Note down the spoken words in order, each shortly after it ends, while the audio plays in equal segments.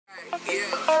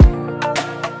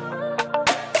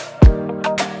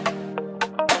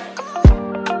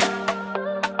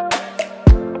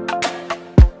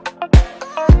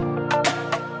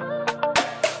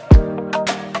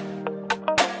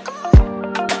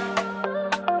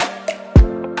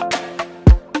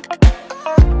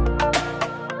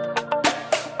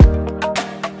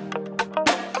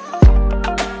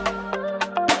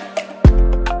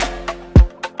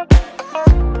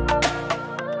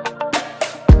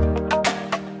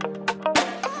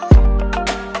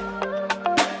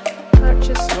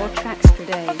Purchase your tracks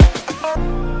today.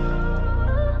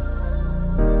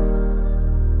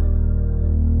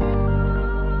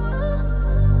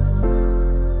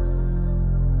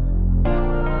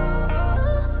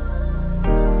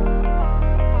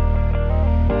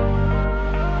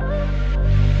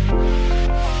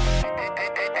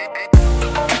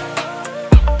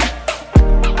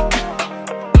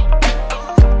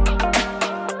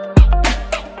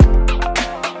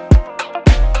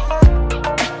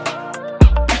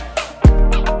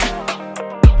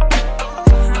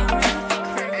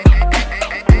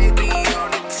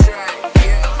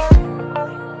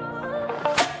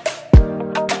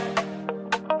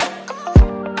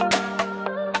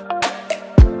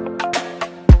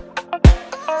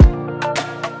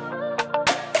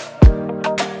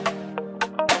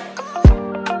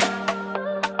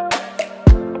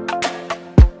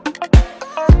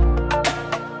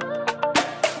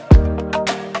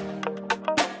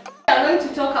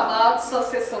 Talk about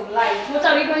sources of light. What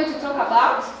are we going to talk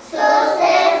about?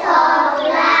 Sources of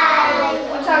light.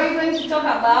 What are we going to talk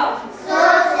about?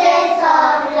 Sources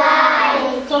of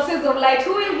light. Sources of light.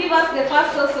 Who will give us the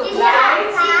first source of light?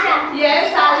 Teacher.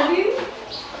 Yes, Alvin?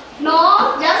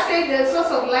 No, just say the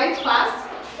source of light first.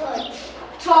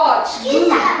 Torch. Good.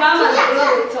 Come and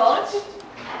blow the torch.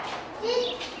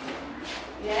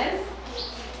 Yes.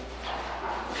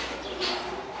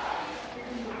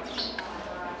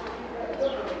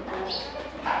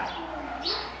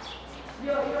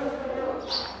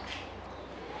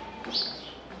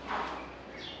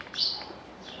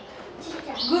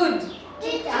 Good.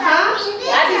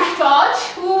 That is torch.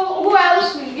 Who else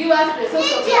will give us the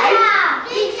source of light?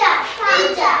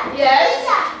 Yes.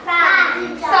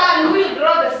 Sun. Who will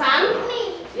draw the sun?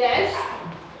 Yes.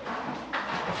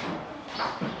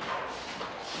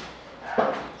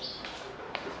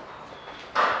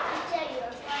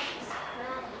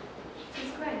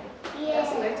 It's crying.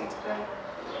 Just let it cry.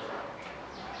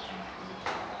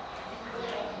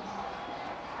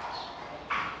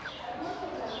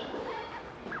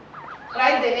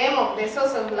 Write the name of the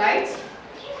source of light.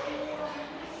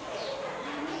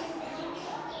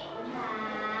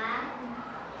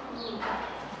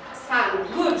 Sun.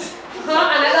 Good.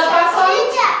 Another person?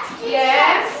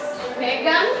 Yes.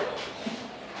 Megan.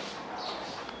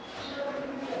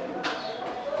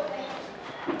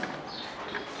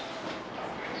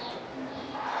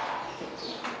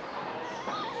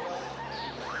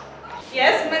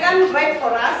 Yes, Megan, write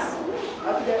for us.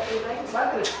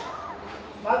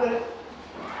 Margaret.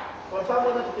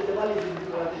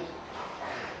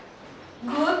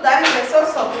 Good, that is the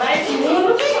source of light.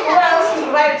 Moon. Who else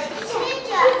will write?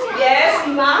 Yes,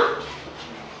 Ma.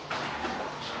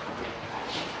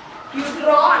 You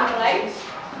draw and write.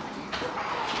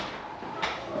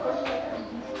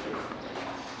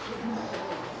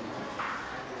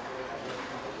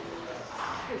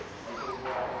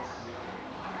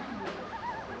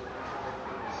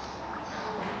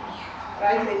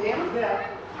 Write the name. There.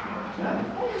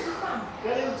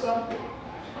 Get him some.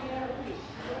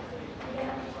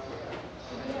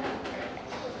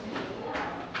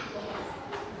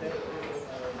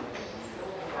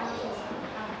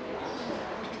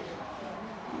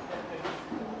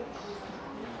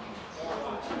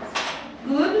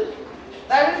 Good.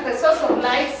 That is the source of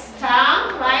light,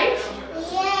 star, right?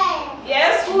 Yes.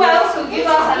 Yes. Who else will give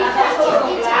us another source of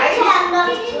light?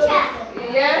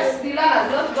 Yes. Dylan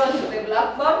has not gone to the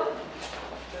blackboard.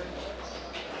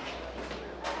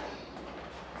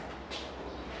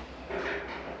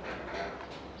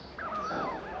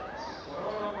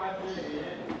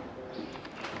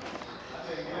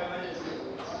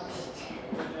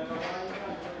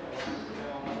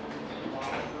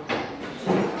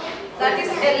 That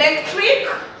is electric.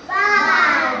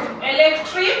 Bulb.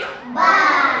 Electric.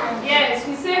 Bulb. Yes,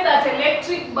 we say that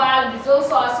electric bulb is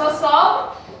also a source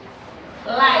of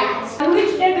light. On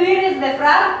which day do we raise the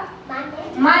flag?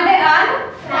 Monday and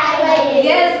Friday.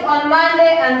 Yes, on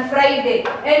Monday and Friday.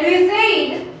 And we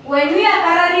said when we are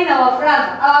coloring our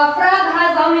flag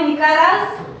has how many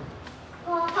colors?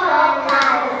 4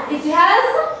 colors. It has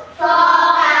 4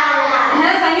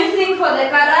 colors. Can you sing for the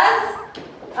colors?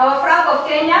 Our flag of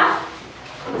Kenya.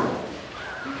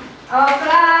 Our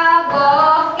flag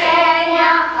of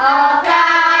Kenya. Our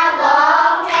flag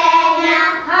of Kenya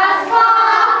has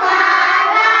four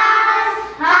colors.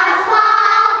 Has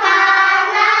four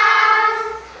colors.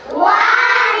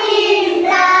 One is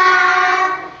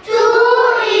black, two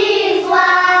is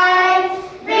white,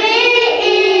 three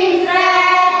is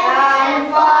red, And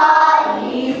four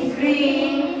is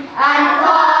green. And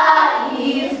four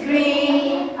is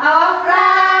green. Our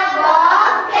flag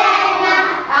of Kenya,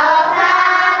 our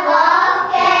flag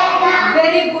of Kenya.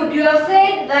 Very good. You have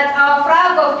said that our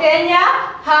flag of Kenya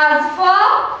has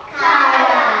four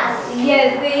Colors.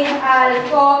 Yes, they are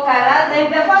four colors.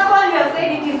 And the first one you have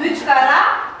said it is which color?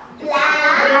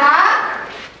 Black, Black,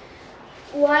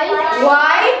 white,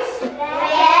 white,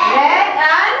 red, red,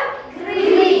 and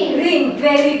green. green.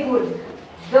 Very good.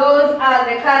 Those are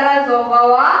the colors of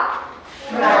our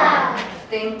flag.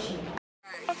 Thank you.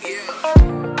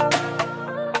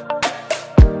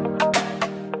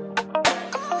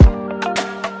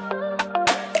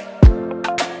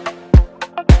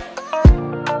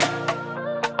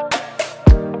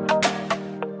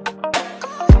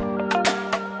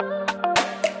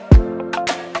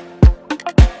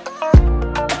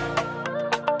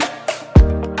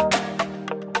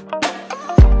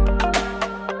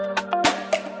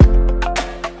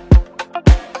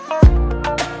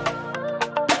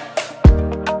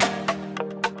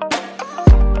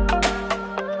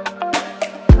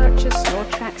 Purchase your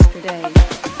tracks today.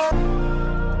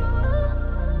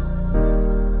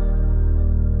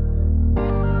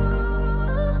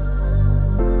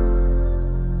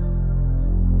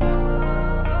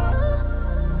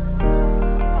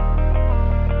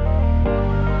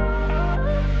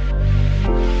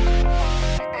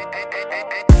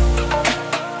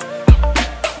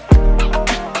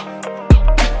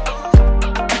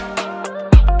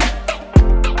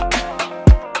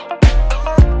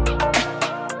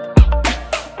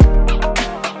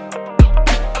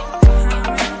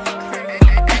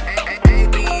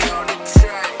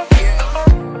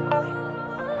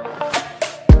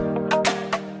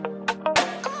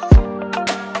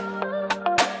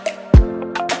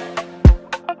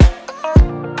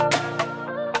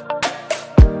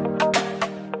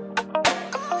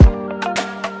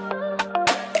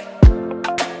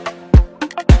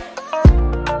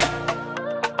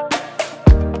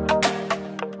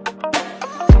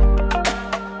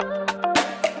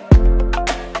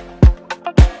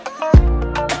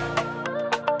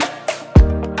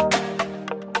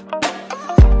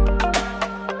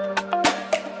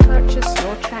 Purchase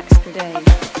your tracks today.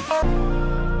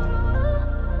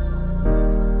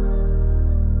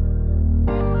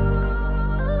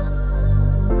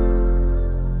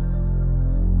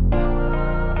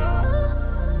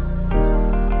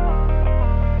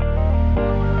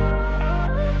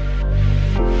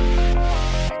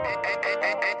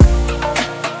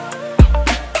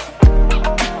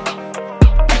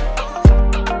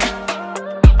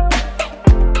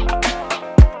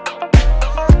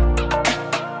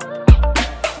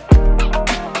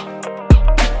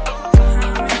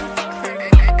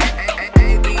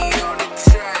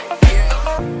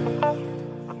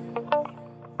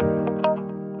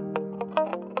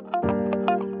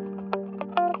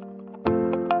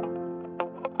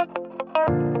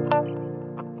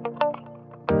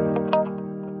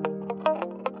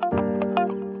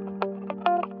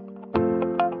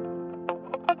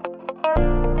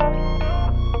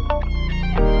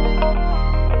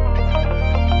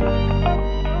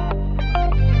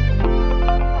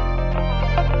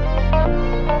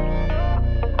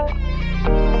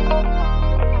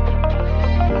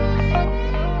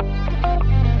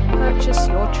 Purchase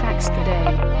your tracks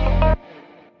today.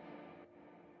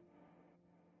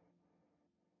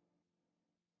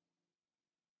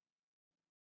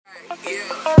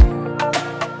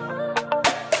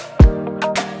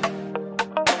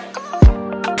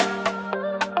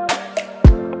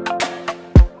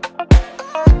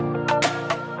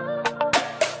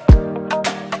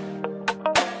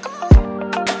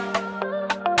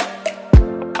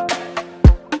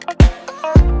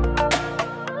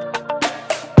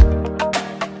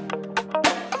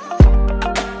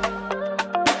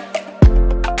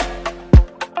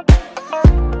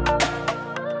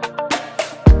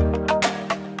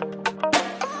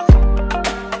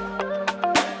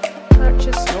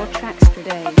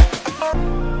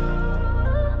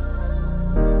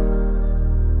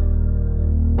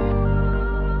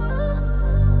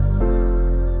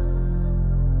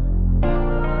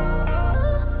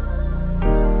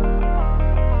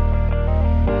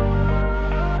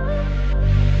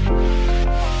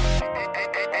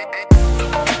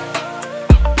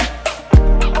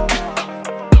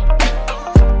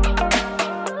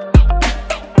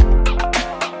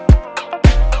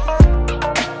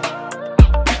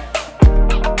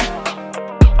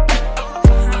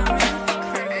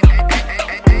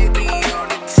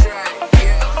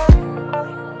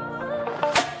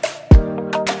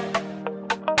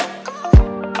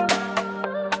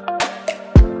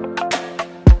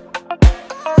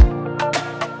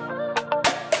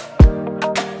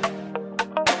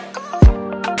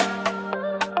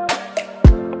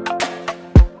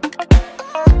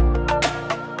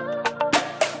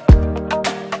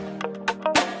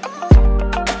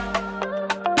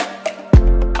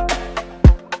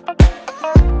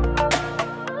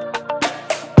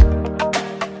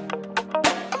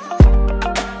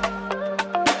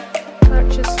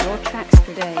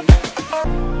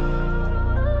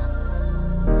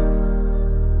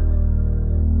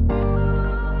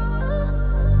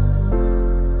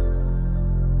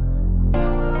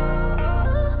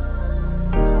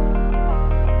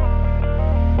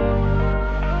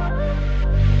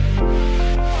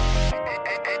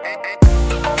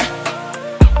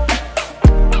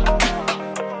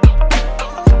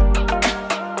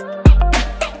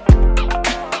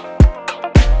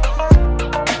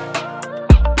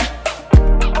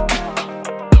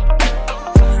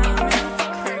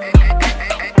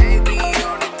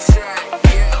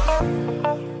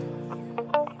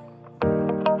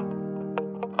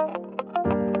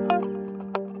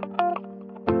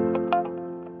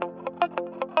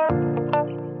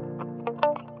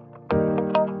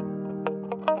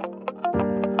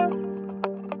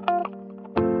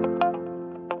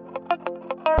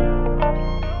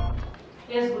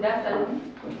 good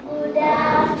afternoon. Good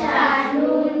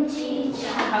afternoon, teacher.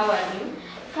 How are you?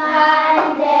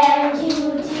 Fine, thank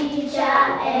you, teacher.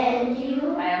 And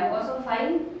you? I am also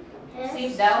fine. Yes.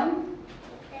 Sit down.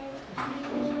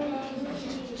 Thank you,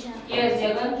 teacher. Yes,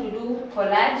 you're going to do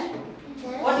collage.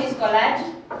 What is collage?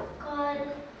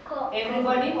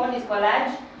 Everybody, what is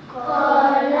collage?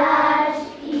 Collage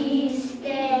is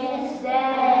the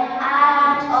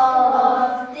art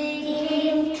of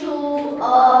sticking two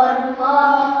or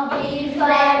more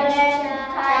different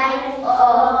types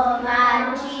of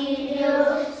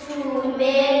materials to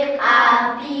make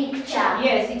a picture.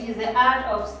 Yes, it is the art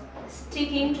of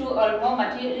sticking two or more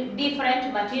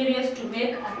different materials to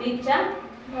make a picture.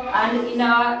 And in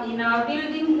our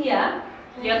building here,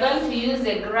 we are going to use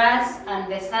the grass and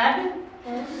the sand.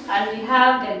 Yes. And you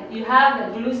have the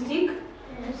glue stick.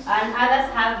 Yes. And others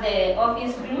have the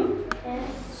office glue. Yes.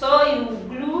 So you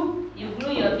glue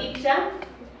your picture,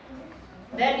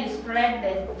 then you spread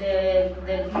the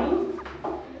glue,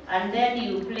 and then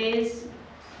you place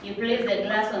the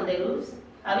glass on the roofs.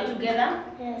 Are we together?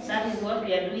 Yes. That is what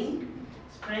we are doing.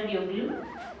 Spread your glue.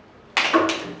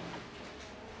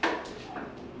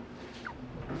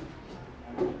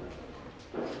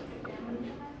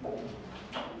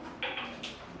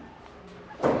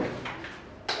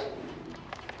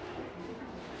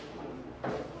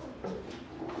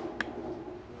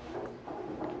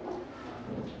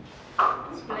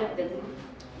 Spread the glue.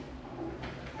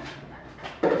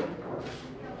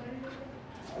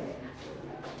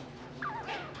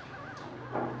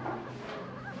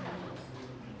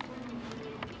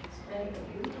 Spread the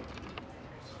glue.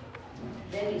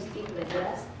 Then you stick the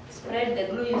glass. Spread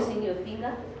the glue using your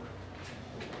finger.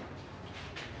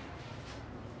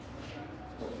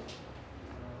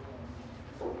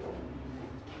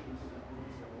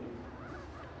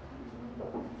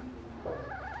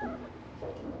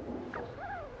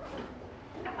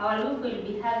 Our roof will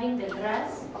be having the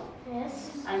grass,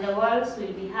 Yes. and the walls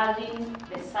will be having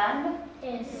the sand.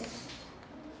 Yes.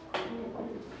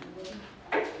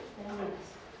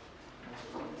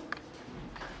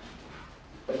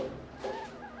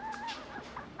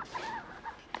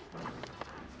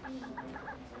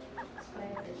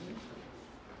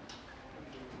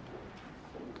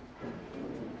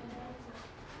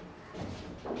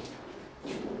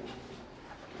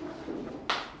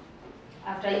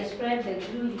 After you spread the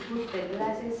glue, you put the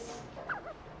glasses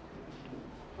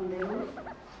on the roof.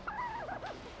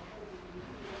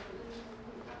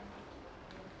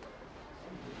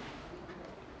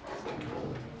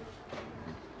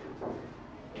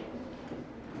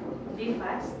 Be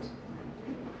fast.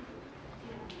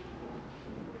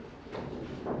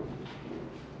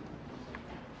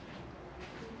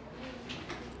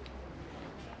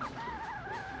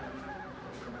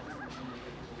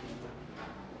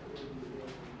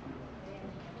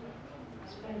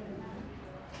 Spread the glue.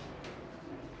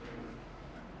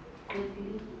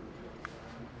 Quickly.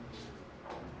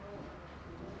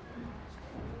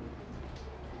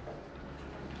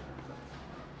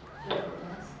 Spread the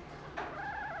glass.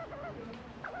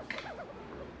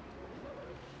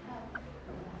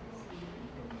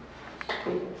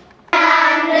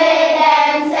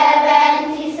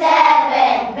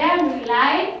 177. Then we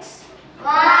light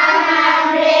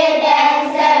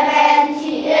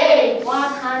 178.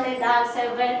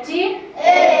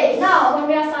 178. Now, when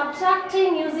we are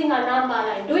subtracting using a number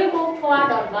line, do we move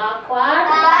forward or backward?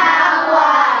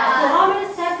 Backward. So how many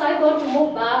steps are you going to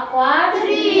move backward?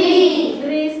 3.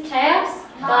 3 steps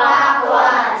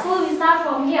Backward. So we start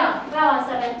from here, where our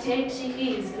 78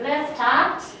 is. Let's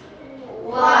start.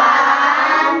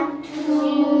 1,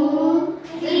 2,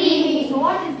 3. So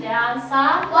what is the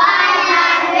answer?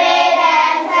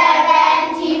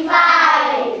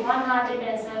 175.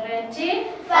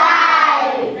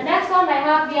 175. The next one I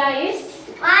have here is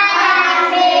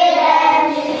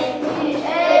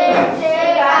 188.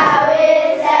 Take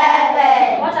away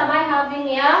 7. what am I having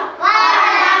here?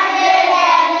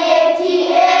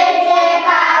 188. Take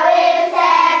away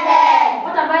 7.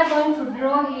 What am I going to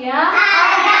draw here? A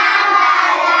number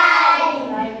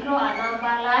line. I draw a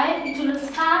number line. It will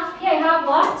start. Here I have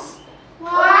what?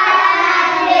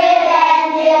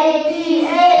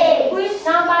 188. Which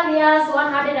number nears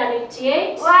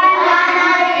 188?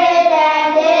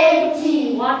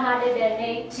 180.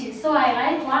 180. So I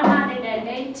write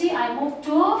 180. I move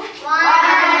to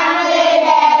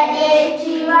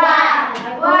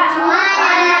 181.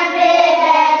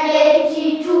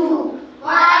 182.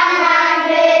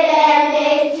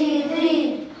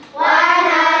 183.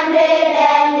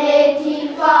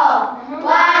 184.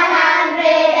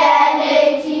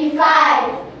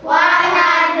 185.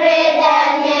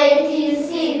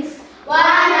 186.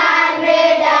 187.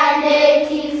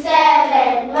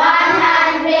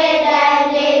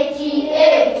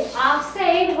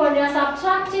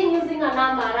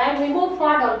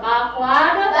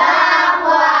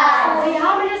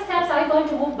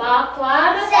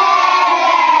 backward.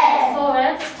 7. So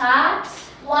let's start.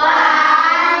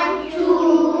 1,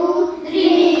 2,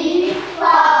 3, 4,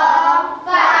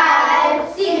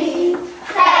 5, 6,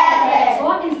 7. So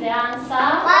what is the answer?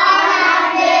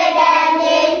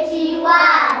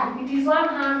 181. It is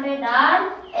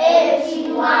 181.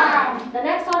 81. The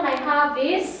next one I have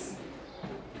is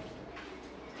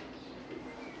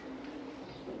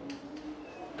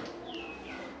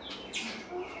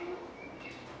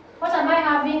what am I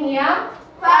having here?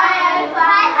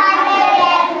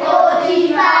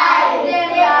 545.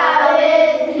 Take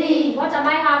away 3. What am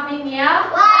I having here?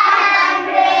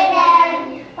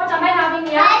 100. What am I having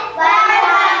here?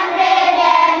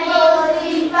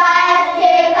 545.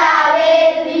 Take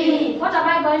away 3. What am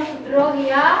I going to draw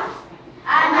here?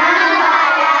 A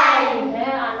number line.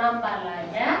 Yeah, a number line,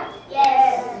 yeah?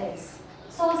 Yes. Yes.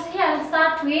 So here I'll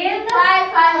start with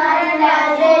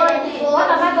 540. what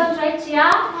am I going to write here?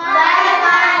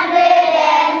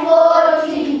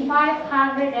 540.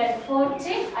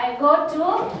 540. I go to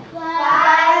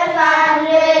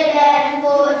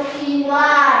 541.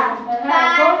 I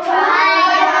go to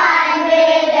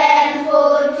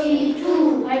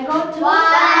 542. I go to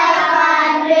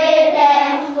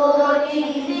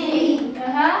 543.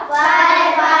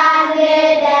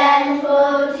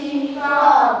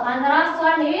 544. and the last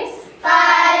one is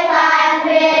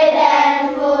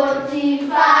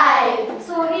 545.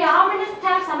 so here how many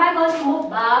steps am I going to move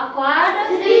backward?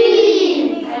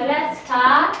 3. Okay, let's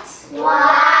start.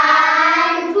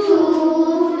 1,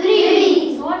 2,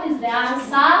 3. So what is the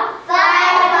answer?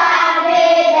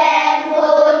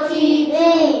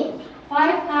 543.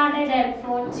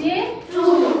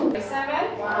 542.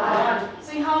 7. 1.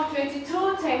 So you have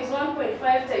 22 times 1.5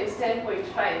 times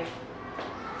 10.5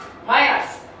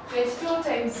 minus 22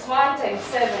 times 1 times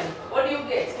 7. What do you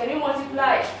get? Can you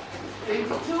multiply?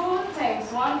 22 times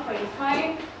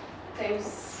 1.5 times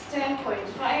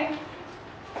 10.5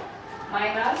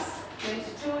 minus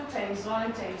 22 times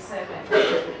 1 times 7.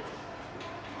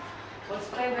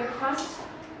 Multiply very fast.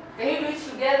 Can you do it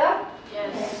together?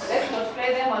 Yes. Let's multiply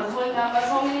them as whole numbers.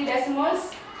 How many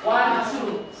decimals? 1,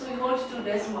 2. So we hold 2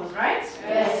 decimals, right?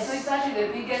 Yes. So we start with the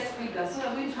biggest figure. So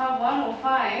we're going to have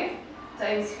 105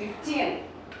 times 15.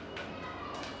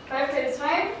 5 times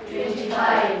 5?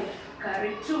 25.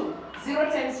 Carry 2. 0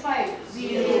 times 5?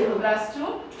 0. Plus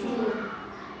 2? 2.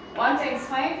 1 times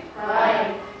 5?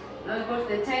 5. Now we go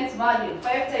to the tenth value.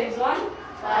 5 times 1?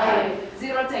 5.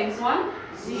 0 times 1?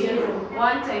 0.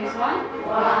 1 times 1?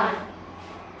 1.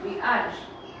 We add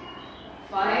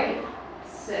 5,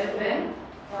 7,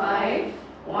 5,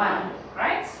 1.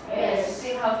 Right? Yes. You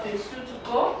still have 22 to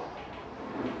go.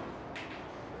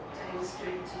 Times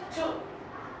 22.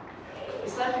 We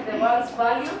start with the ones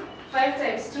value. 5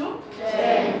 times 2?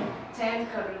 10. 10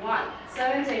 carry 1.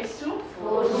 7 times 2?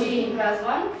 14. Plus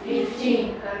 1?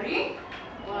 15. Carry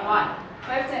 1.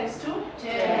 5 times 2?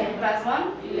 10. Plus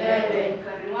 1? 11.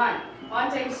 Carry 1.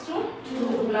 1 times 2?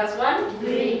 2. Plus 1?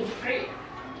 3. 3.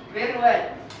 Very well.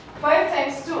 5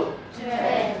 times 2?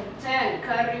 10. 10.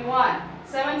 Carry 1.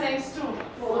 7 times 2?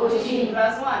 14.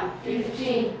 Plus 1?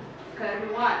 15. Carry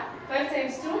 1. 5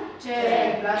 times 2?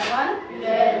 10. Plus 1?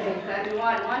 11. Carry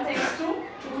 1. 1 times 2?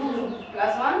 2.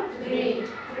 Plus 1? 3.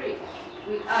 3.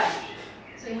 We add.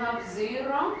 So you have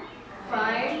 0,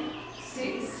 5,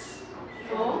 6,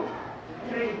 4,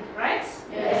 3. Right?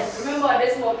 Yes. Remember our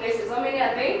decimal places. How many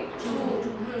are they?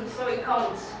 2. So we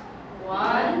count.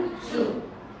 1, 2.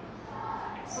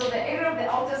 So the area of the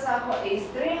outer circle is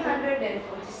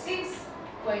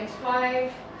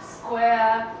 346.5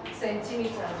 square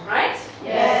centimeters, right?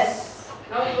 Yes.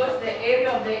 Now we go to the area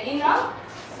of the inner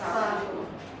circle.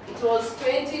 It was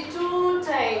 22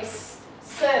 times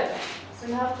 7. So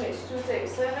you have 22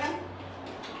 times 7.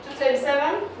 2 times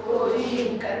 7?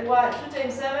 14. Carry 1. 2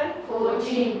 times 7?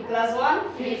 14. Plus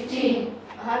 1? 15.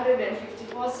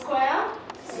 154 square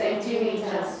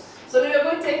centimeters. So we are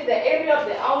going to take the area of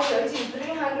the outer, which is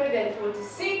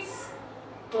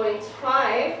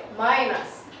 346.5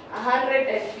 minus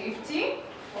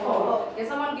 154. Can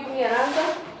someone give me an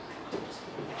answer?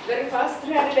 Very fast.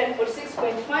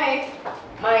 346.5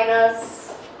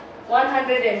 minus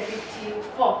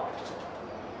 154.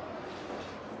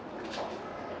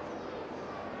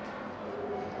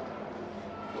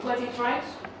 Got it right?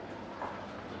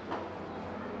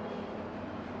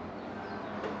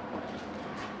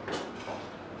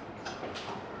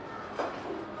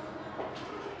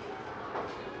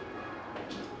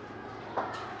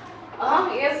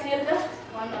 Yes, Hilda.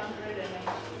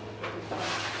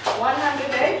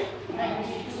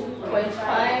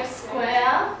 192.5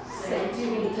 square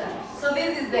centimeters. So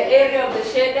this is the area of the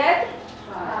shaded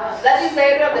part. part. That is the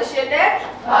area of the shaded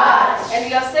part. And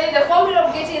you have said the formula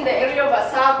of getting the area of a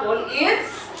circle is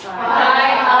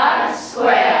pi r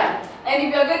squared. And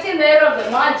if you are getting the area of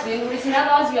the margin, which in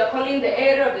other words we are calling the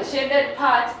area of the shaded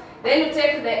part, then you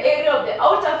take the area of the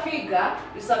outer figure,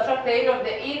 you subtract the area of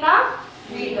the inner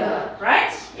figure,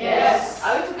 right? Yes.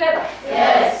 Are we together?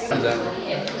 Yes. In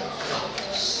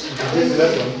this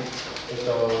lesson, we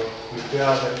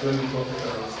prepare the 20 profit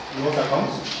and loss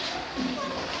accounts.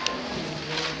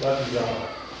 That is,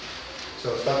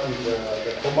 so start with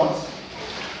the format.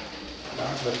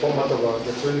 The format of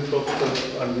the 20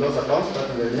 profit and loss account. That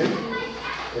is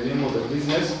the name of the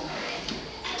business.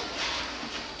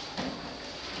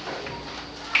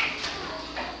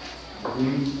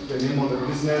 The name of the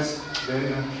business, then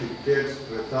we get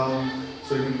the term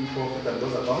trading profit and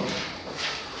loss account.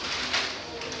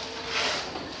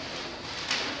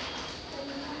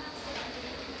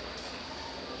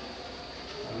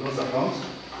 And loss account.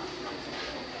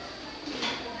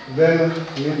 Then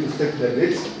we need to state the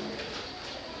dates.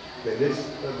 The dates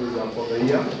that is for the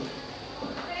year.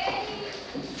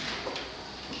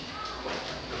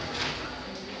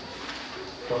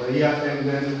 For the year end,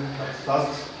 then at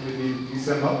first maybe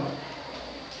December.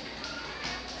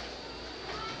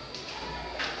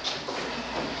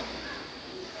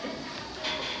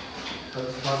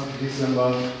 That's first December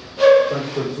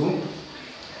 2022.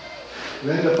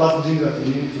 Then the first thing that we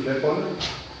need to record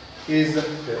is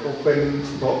the opening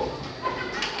stock.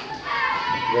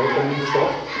 The opening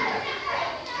stock.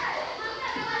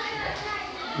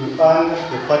 You earn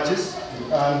the purchase. You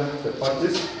earn the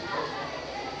purchase.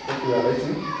 What we are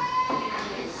writing.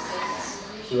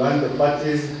 You earn the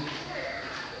purchase.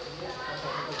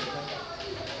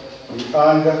 You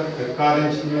earn the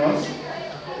current invoice.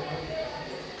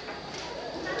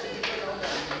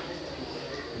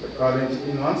 The current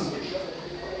invoice.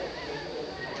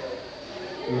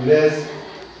 You less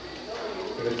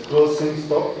the closing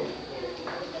stock.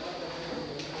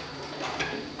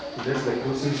 Less the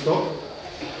closing stock.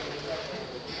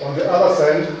 On the other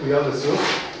side, we have the sales.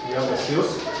 We have the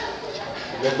sales.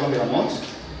 We get on the amount.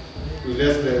 We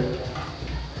less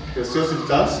the sales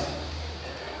returns.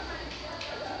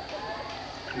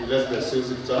 We less the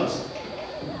sales returns.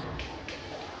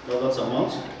 Now that's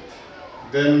amount.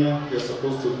 Then we are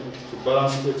supposed to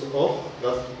balance it off.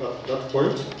 That's at that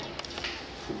point.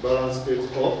 To balance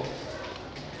it off,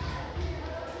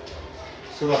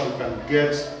 so that we can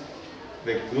get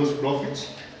the gross profit.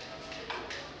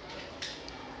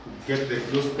 Get the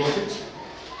gross profit.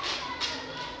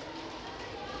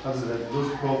 That's the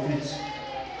gross profit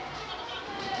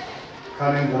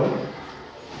carrying down.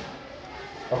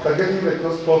 After getting the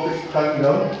gross profit carrying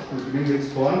down, we bring it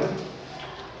forward.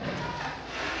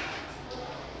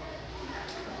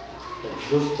 The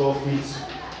gross profit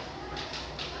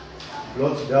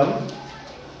brought down,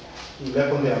 you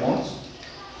left on the amount.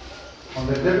 On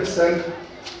the debit side,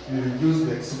 you reduce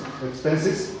the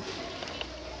expenses.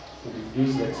 You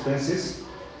reduce the expenses.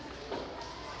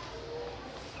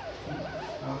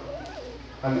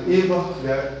 And if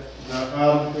there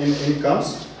are any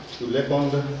incomes, you left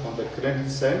on the credit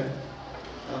side.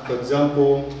 For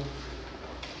example,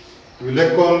 you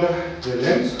reckon the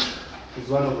rent is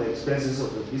one of the expenses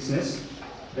of the business.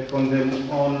 Reckon them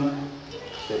on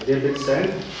the debit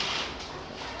side.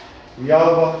 We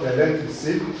have the rent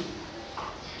received.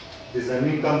 There's an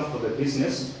income for the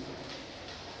business.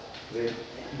 The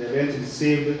rent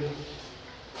received,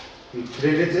 we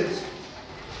credit it.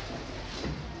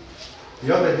 We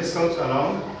have the discount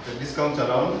allowed. The discount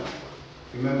allowed,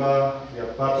 remember, they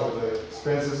are part of the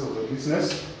expenses of the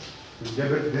business. We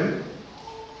debit them,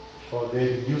 or they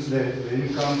reduce the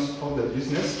incomes of the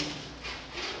business.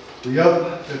 We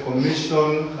have the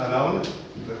commission allowed.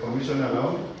 The commission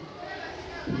allowed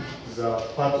is a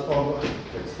part of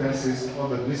the expenses of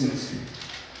the business.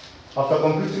 After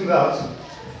computing that,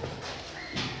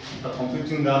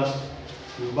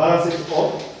 you balance it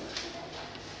off.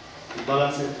 You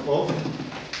balance it off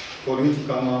for you to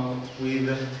come up with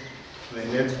the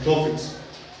net profit.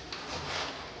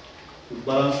 You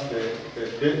balance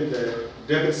the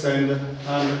debit side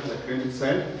and the credit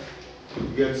side to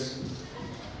get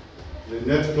the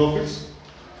net profits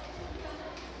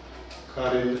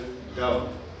carried down.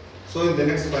 So in the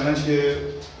next financial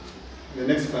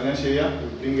year, we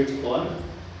bring it forward,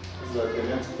 so that the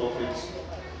net profit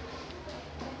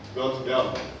brought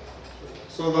down.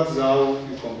 So that's how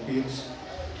you compete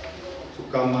to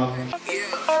come up.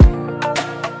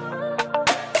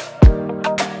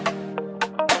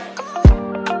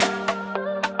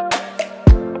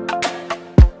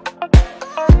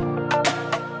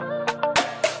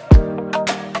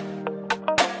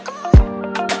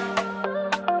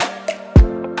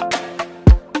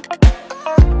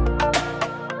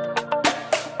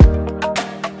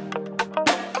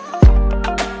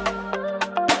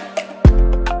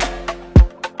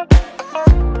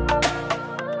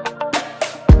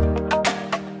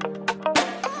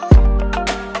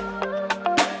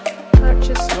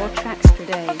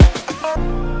 today.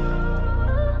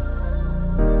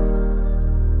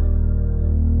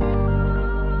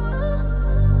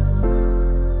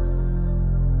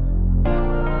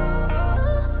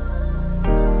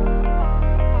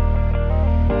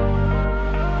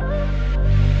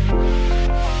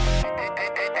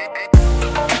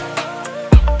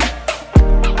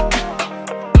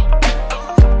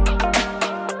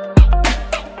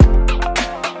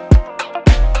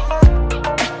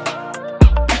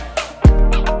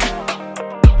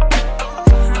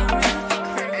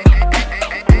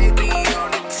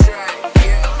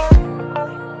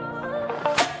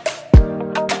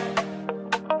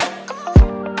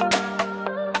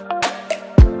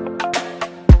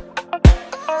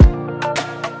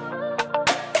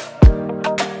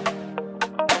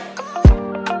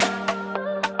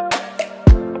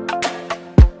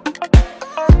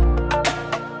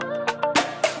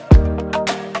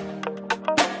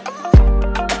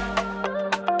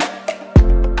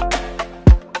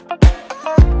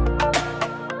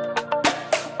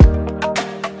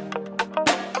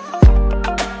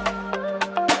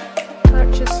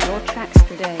 Purchase your tracks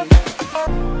today.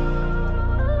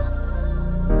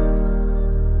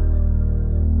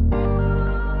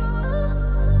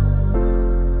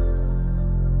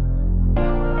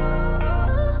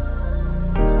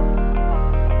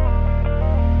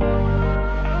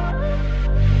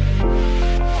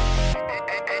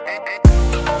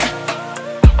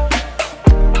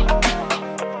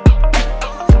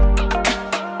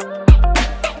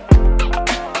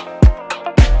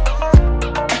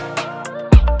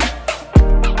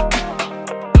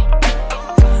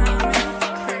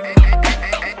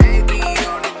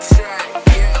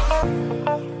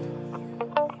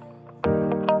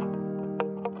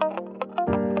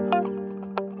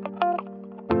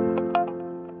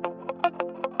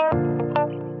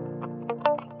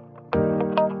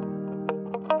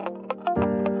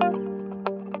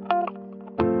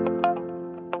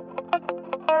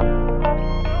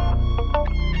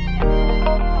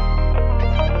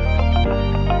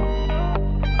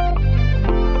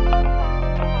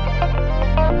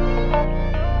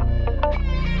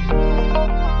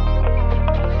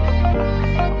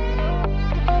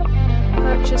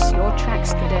 Purchase your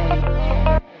tracks today.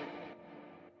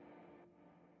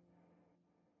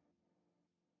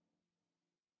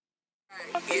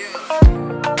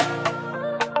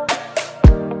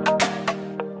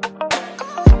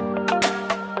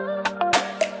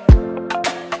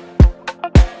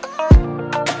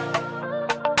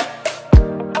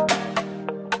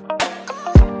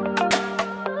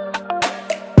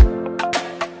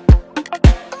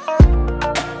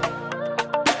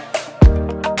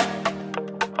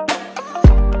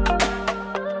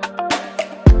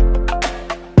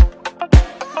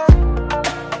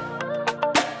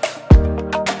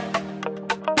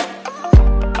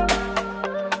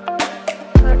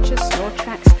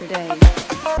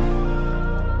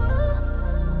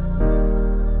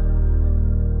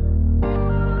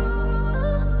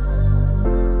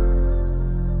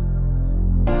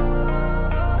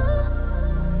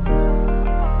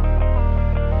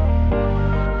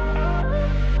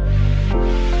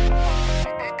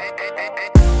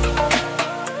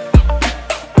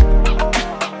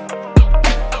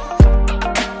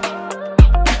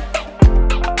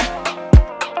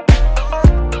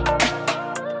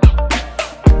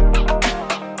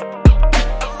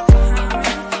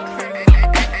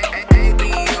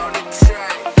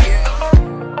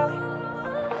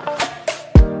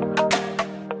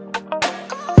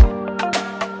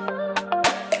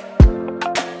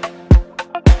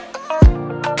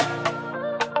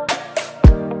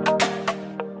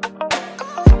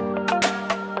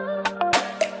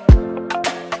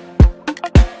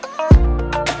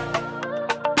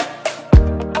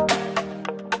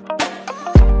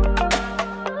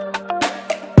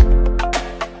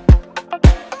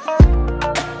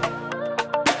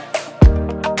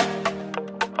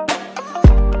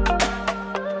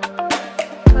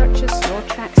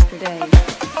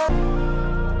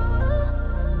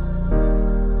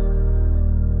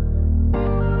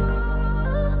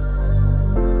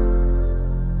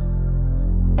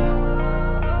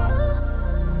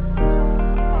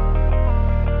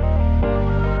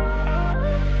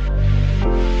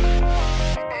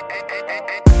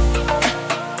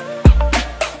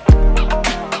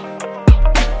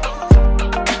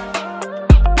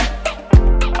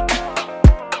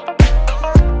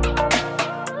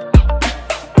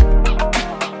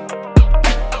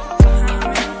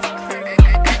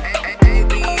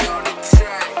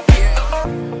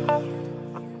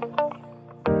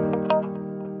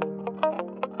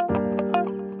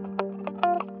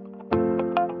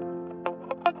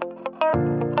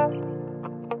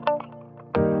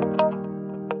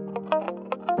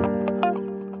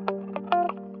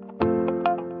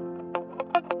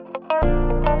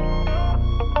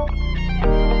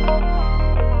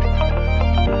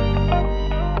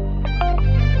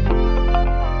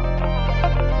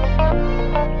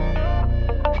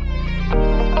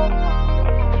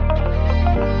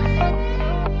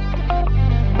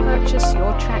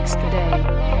 tracks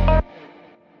today.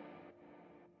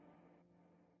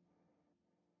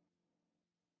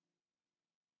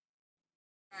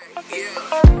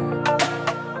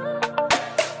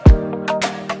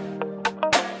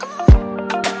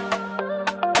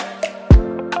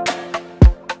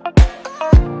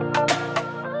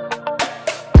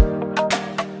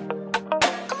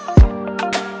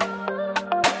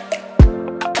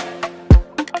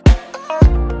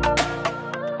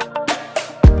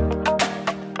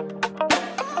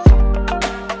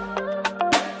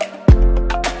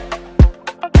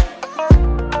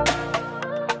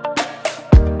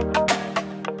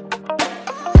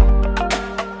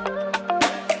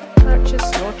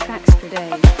 Purchase your tracks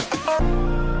today.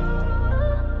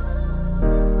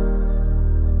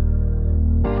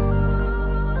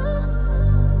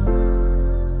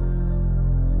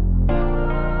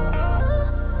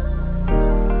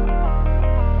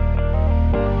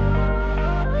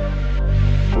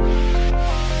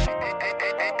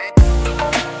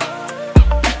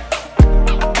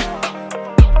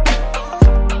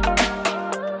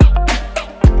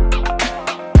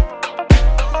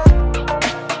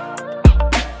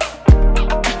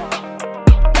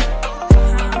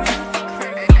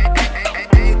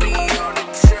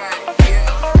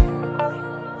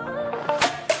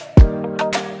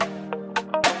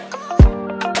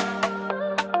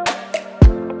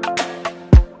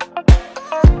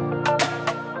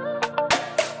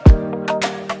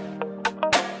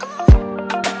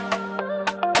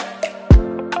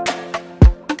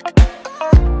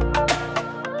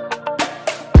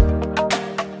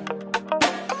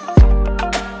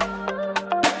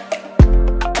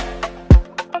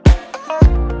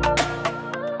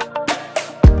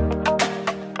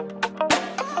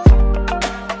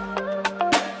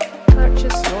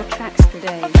 Purchase your tracks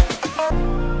today.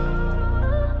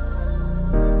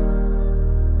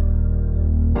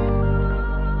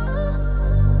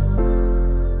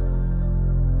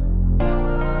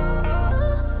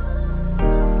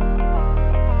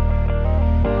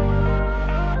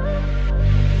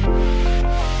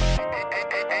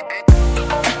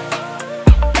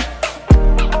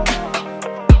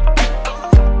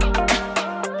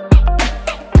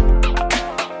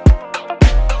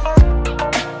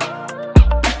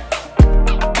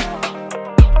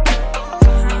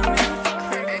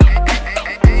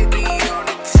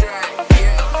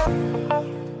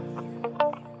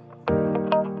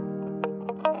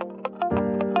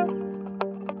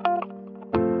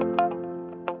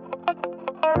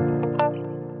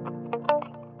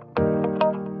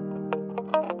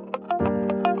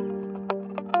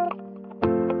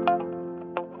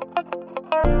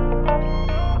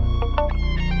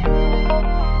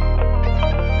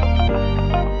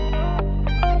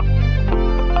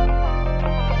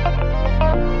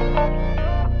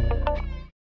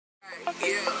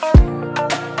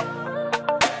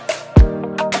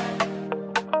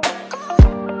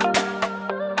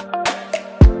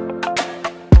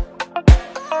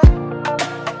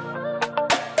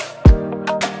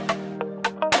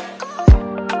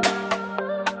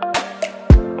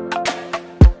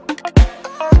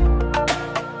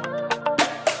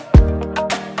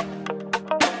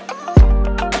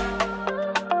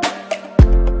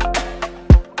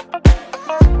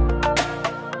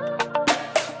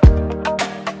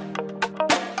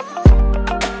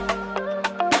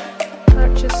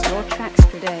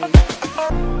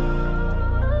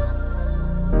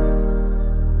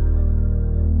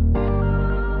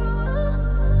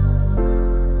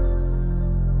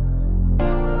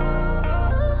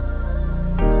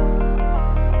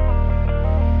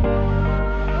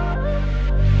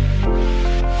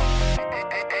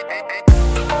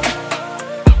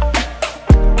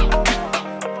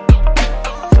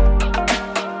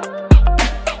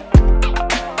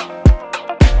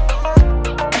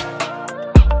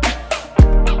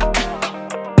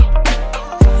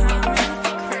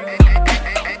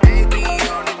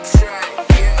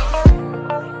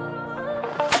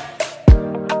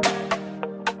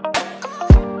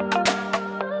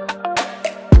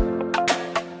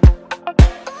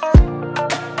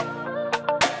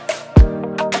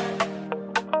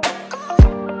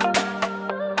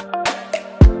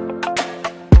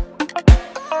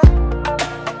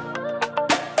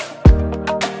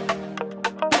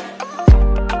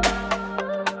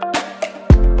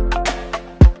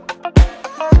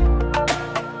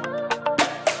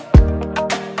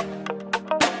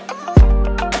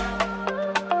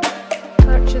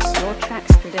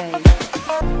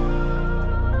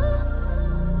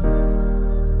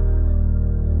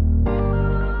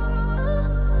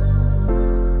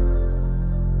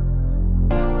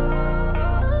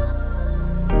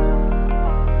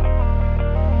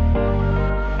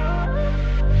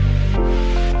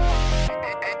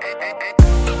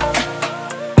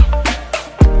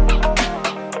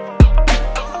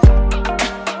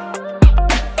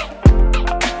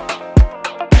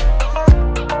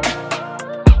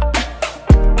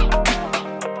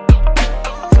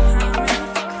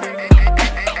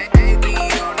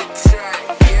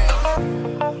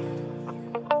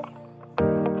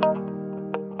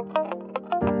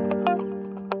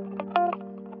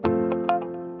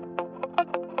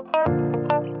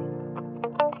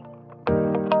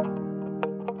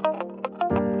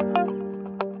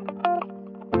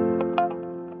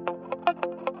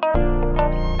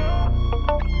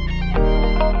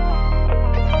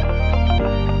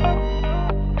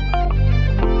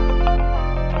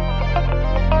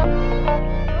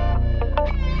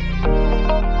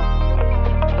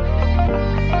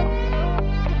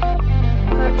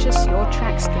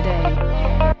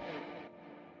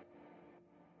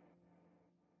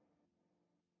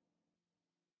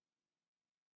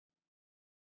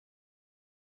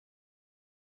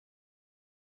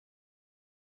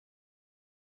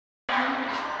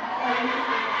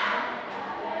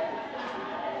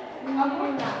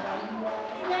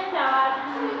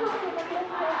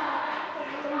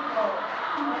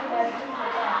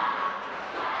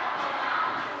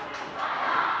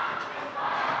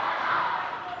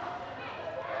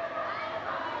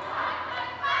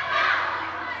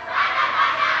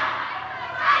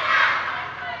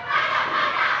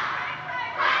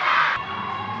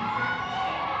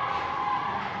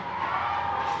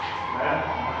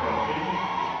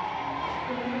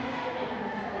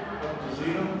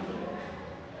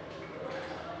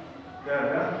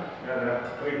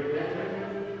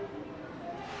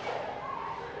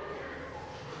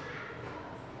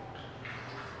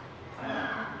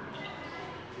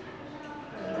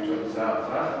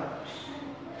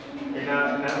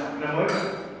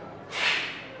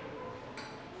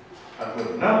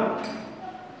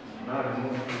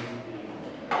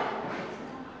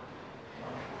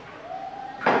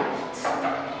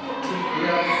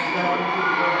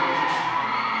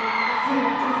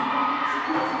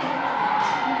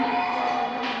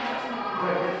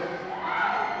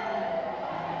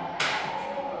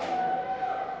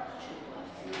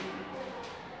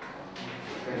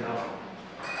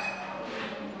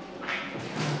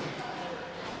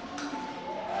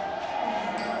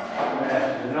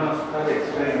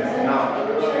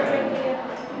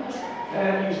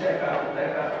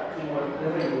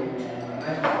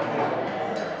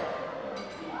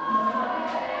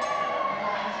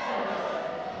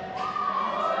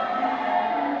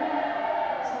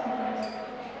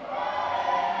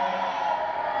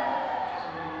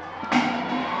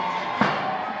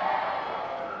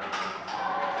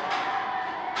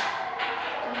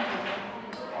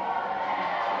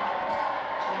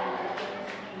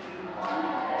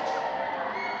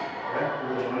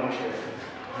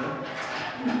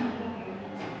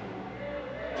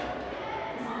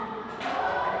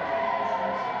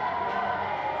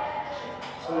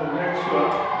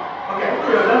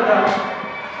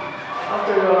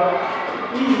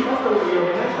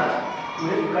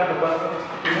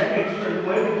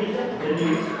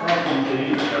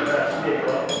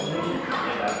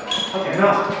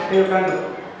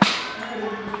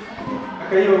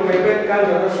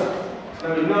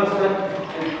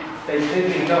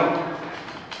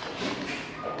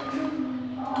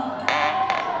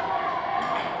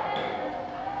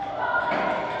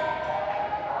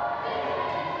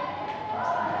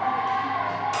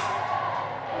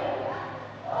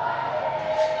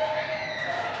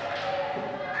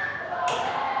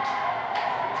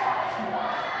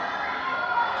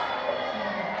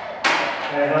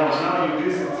 Now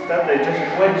you start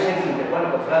digestion. When shaking the one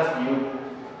of the flask,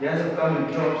 you have to come in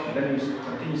drops, and then you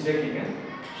continue shaking and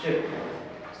shake.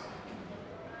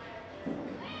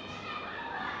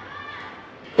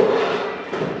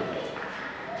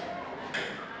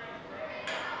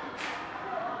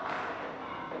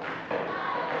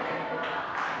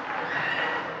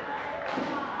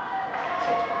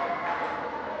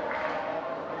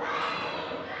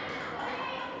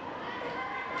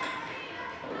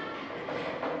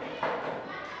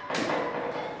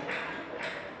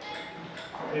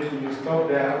 If you stop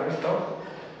there, stop.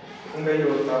 And then you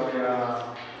will stop here.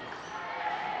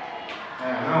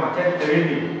 Now check the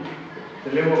reading,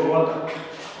 the level of water.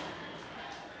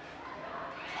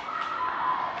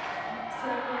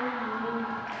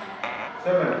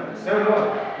 7 what?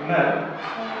 No.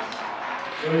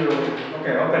 So you,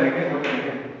 okay, open again.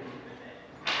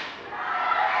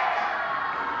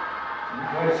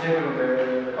 What is shaping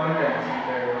the contents,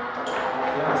 the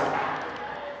glass?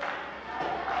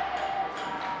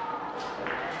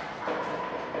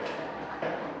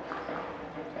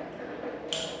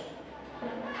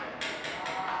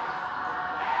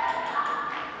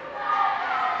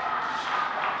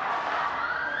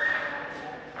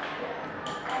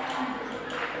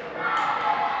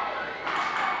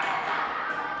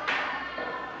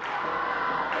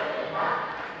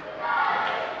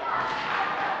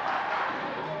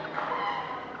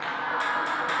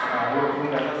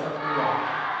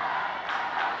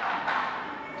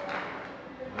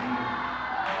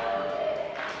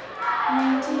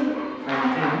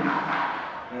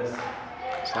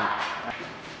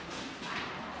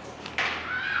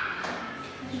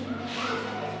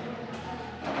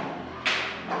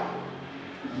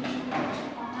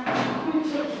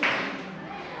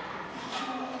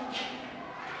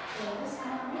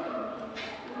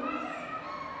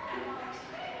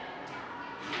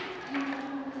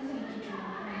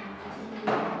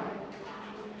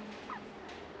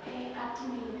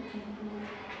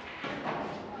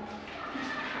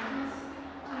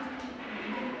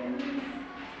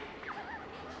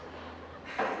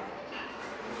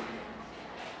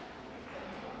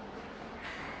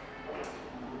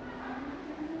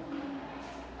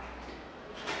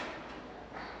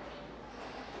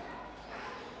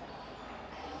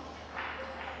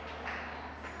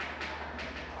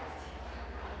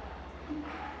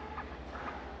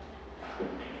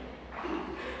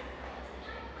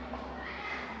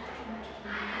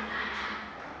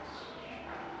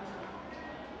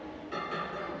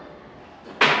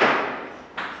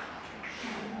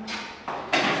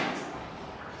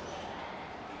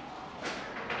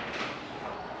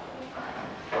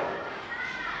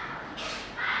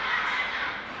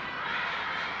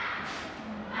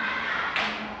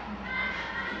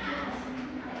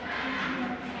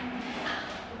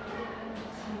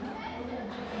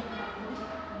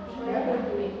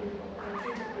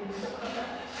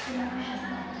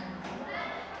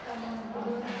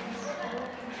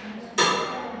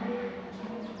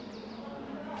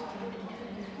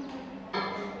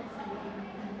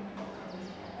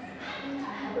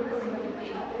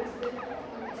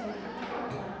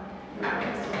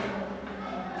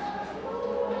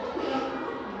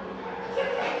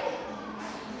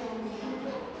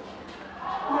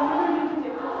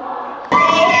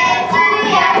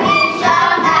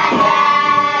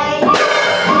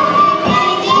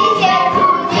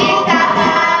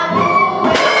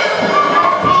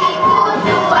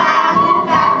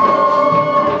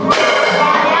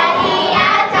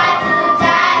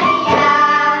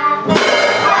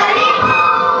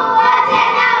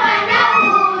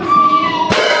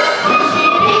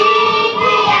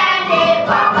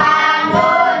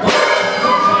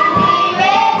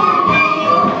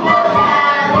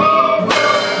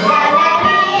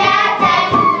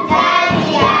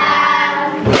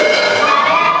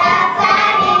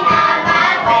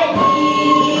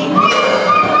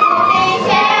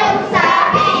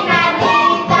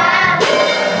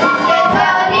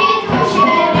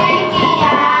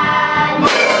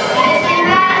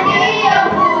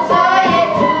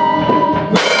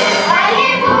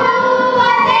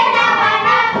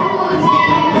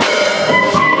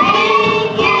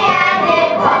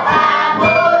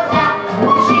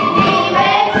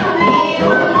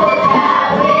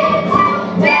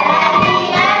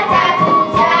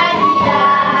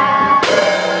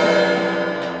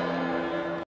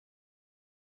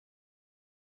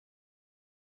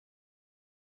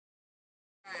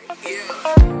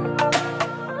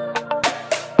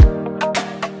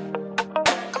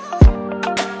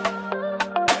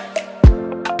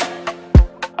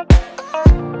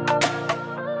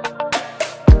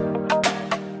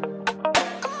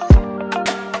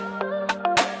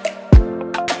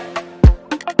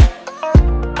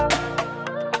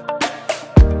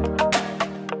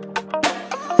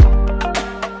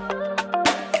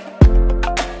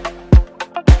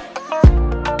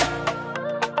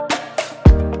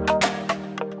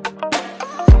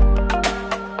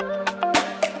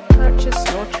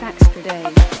 Purchase your tracks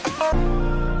today.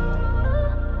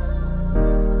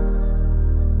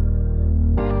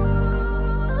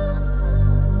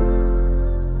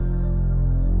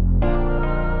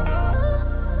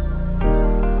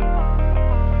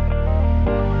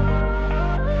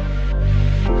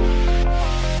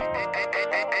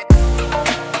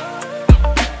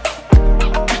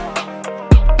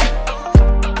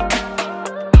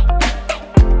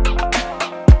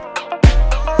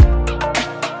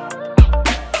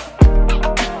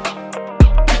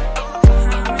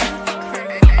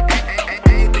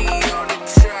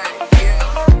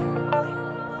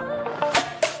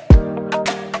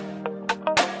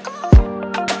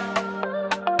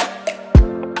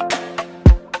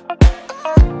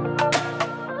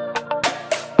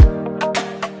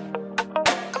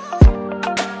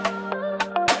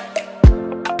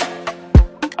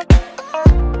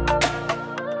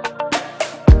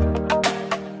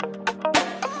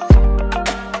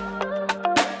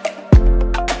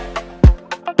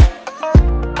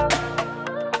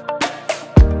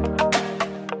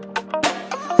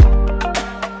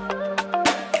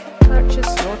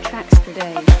 Purchase your tracks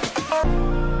today.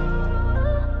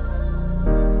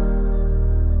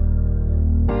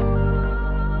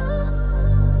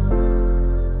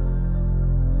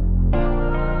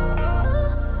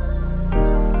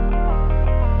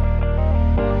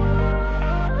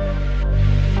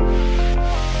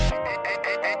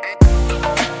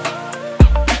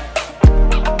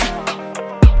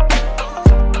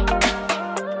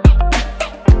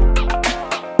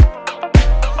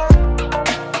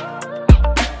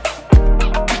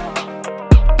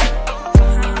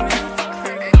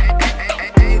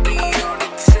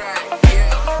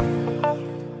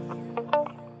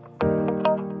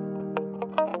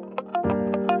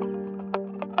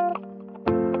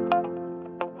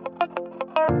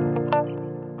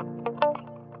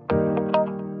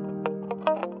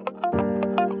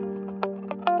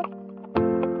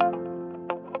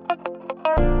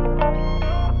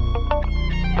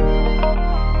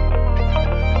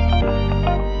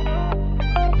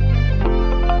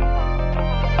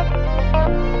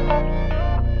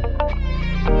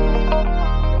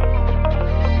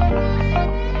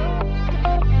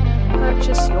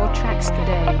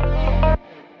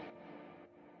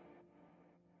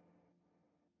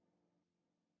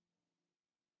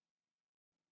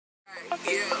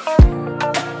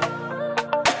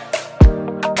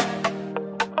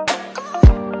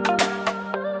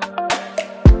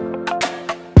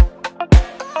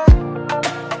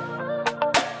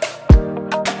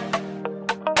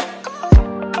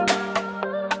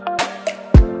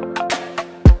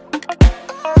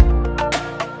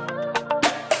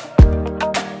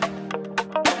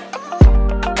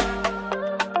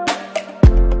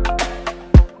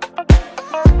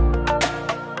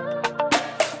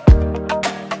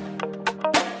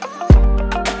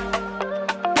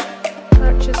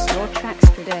 Purchase your tracks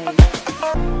today.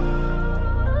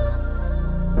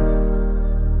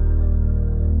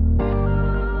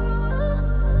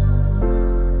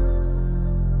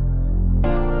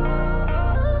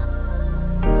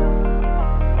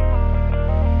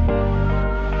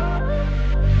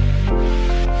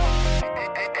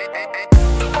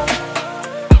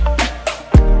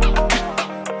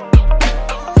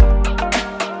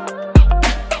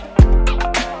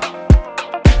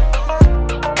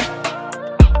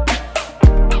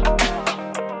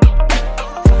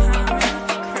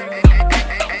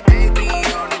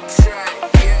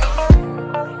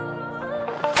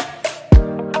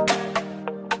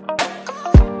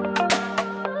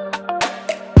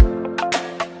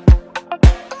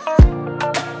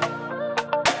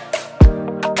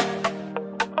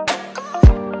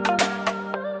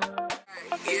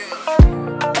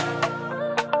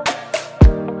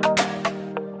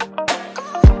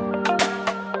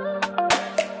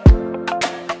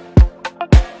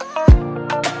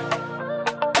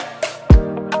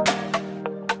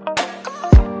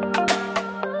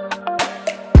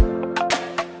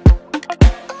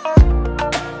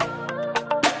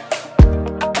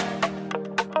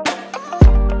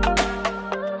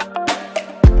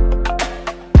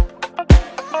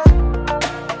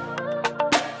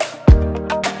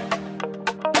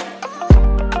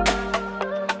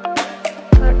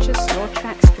 Purchase your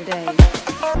tracks today.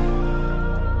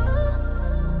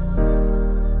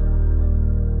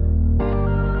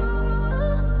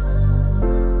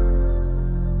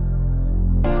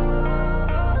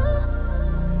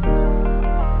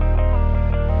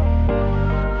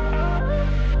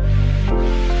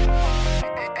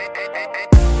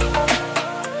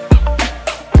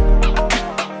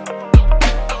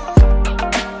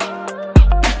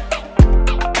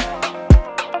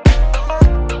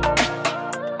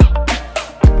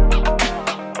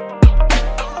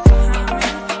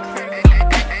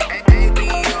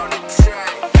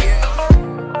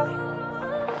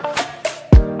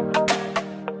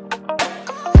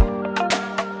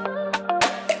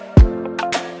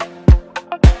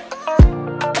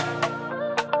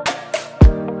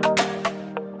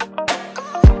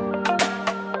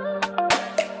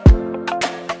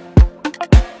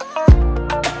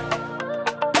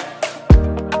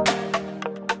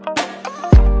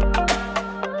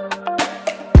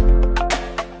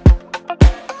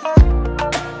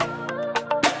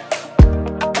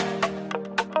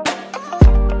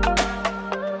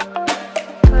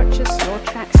 Purchase your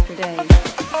tracks today.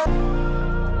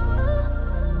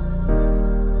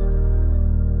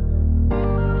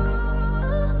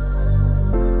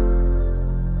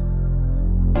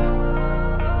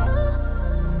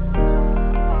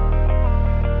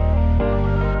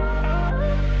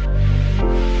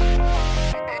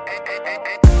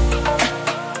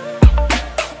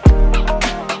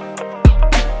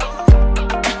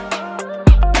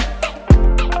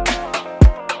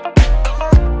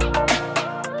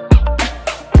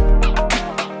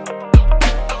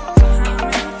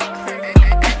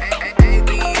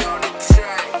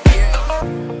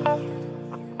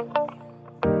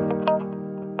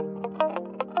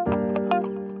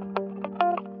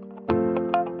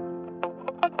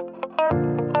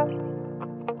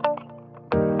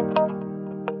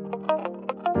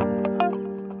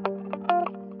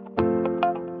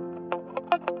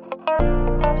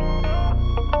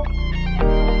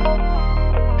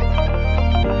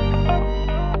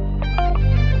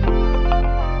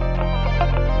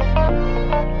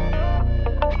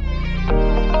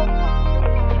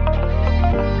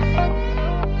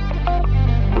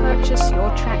 Purchase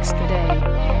your tracks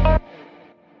today.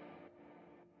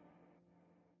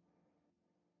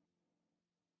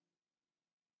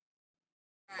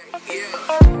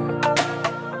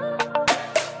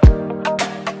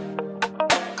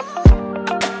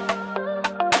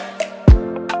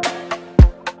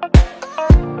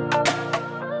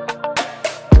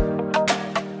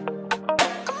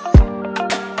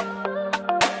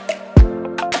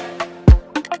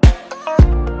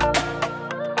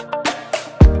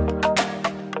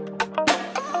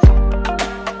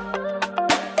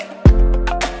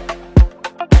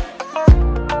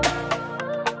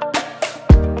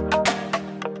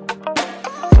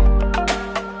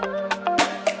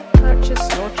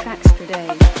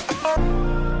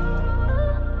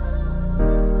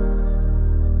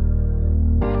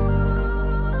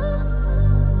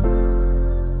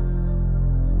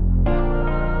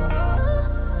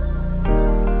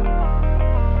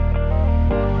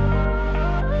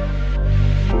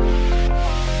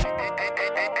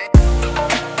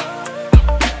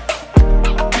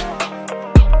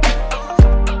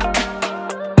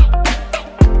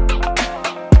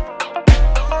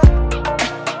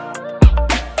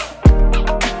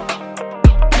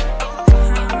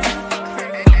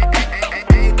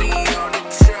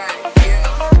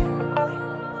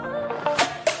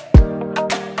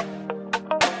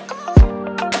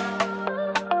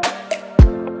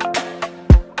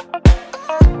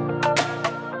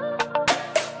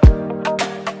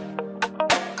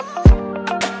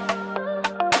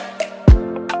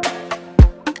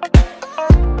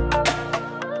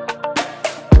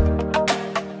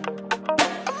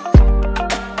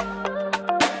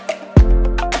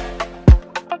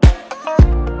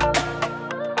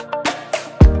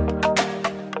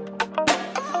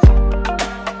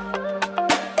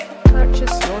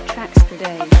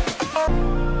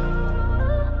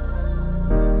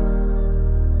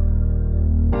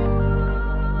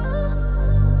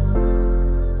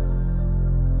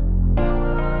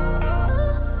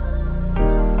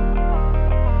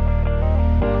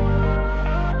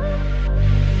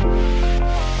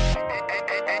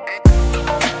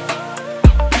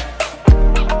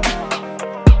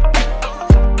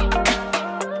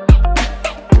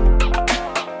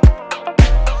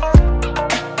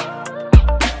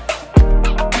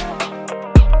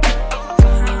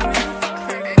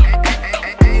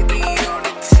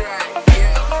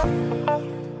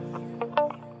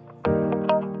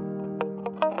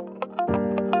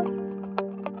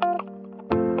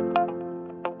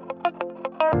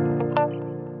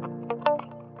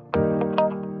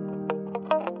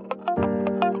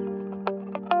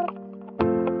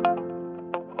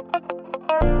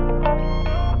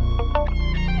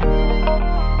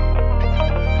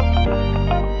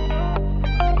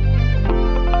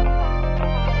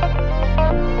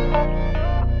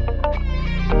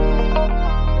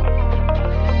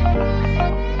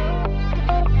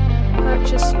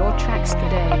 tracks per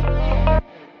day.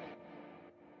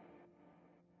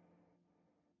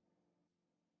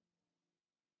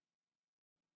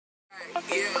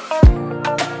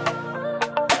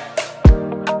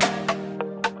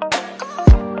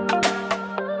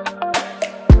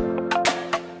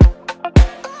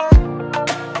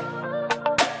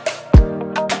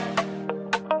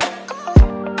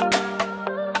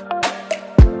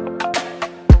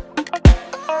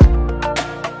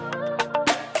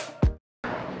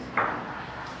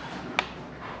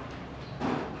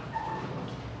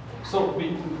 So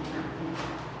we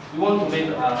want to make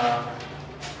a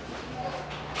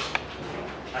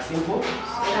simple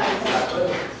circle.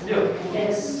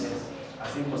 Yes. A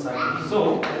simple circle. So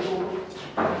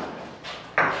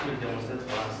we demonstrate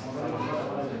for us.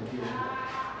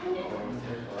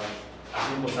 A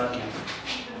simple circle.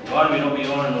 The one we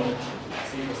all know. A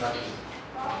simple circle.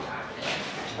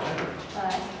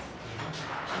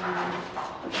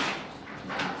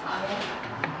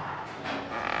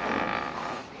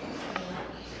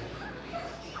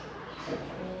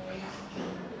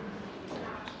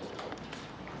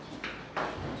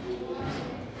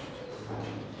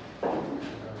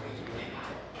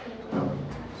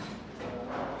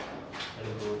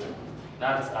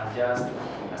 That's just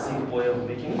a simple way of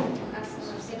making it.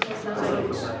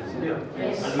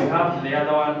 Yes. And we have the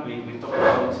other one we talked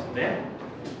about there.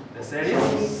 The series.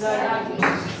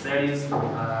 Series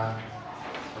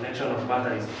connection of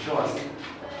batteries. Show us.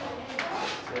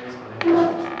 Series connection of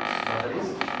batteries.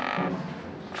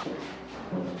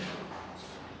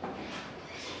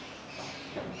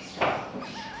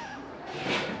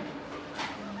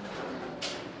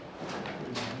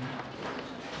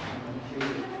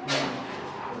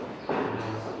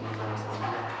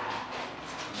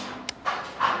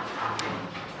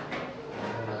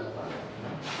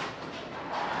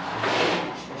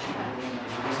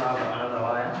 Another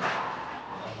wire.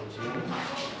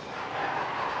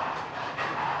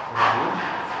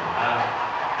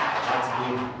 That's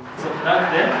good. So that's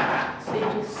the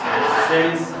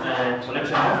series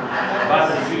connection of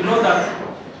batteries. You know that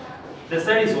the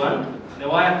series one, the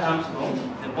wire comes from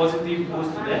the positive goes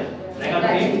to the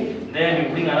negative. Then you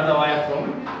bring another wire from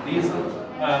this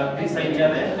side here,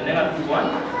 the negative one, to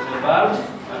the bulb,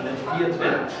 and then here to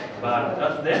the bulb.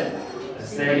 That's the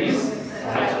series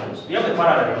connection. We have the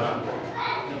parallel now.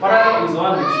 The parallel is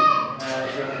one which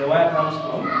the wire comes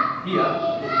from here.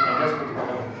 You can just put it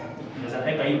down. There's an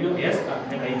eka hivyo, yes,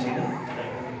 and eka hichi.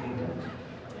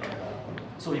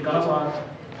 So you can also add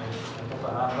kutoka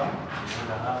hapa,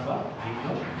 na hapa,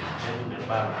 hivyo, then to the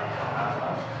bulb.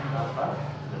 Hapa,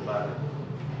 the bulb.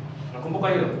 Nakumbuka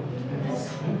hiyo? Yes.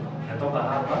 Inatoka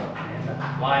hapa, inaenda.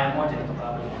 Waya moja inatoka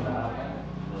hapa, inaenda hapa.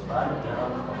 The bulb, then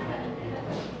around from here to the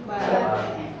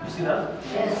bulb. You see that?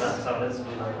 Yes. So let's do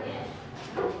that.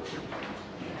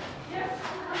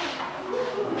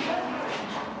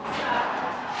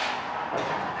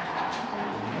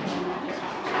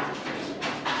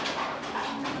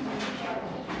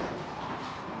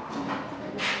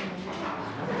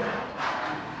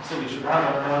 So we should have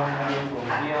another one coming from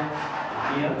here to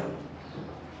here.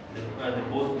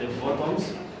 The bottoms,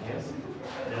 yes.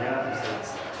 The negative sides.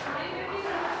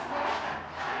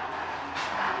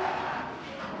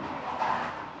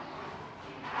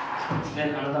 Then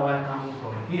another wire coming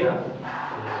from here to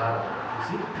the bulb. You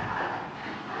see?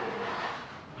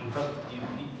 In fact,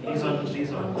 this one,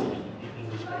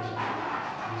 English version.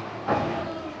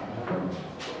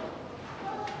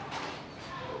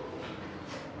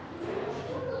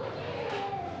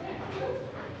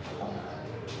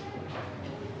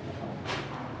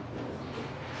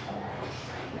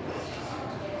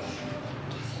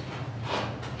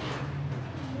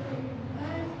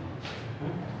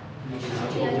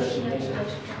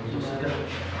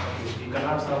 You can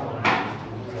have someone.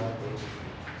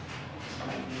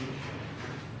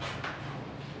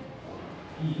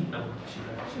 Hii na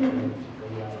shika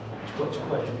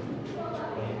chukua juu.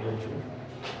 Kwa hivyo juu.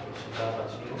 Shika hapa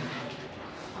chini.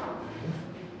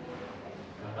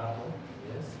 Na hapo.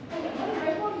 Yes.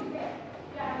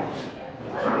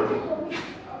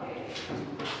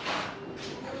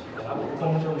 Shika hapo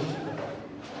kama unashika.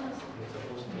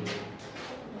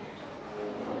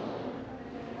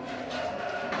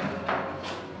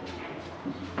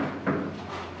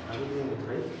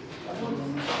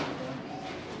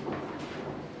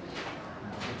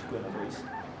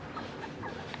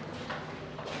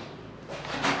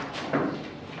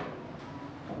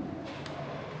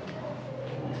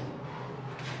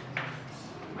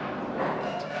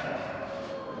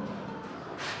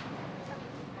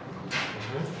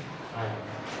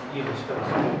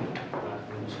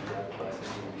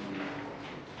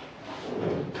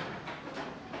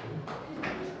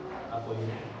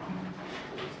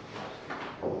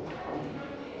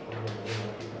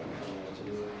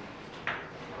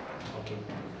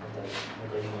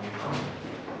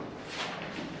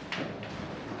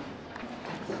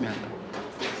 In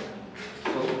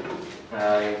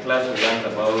class we learned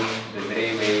about the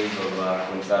 3 ways of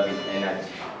conserving energy.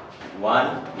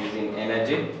 1. Using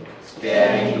energy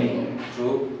sparingly.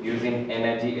 2. Using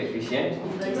energy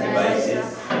efficient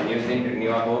devices. And using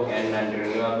renewable and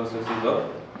non-renewable sources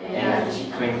of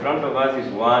energy. So in front of us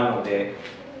is one of the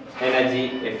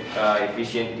energy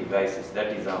efficient devices.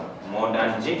 That is a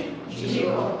modern jiko.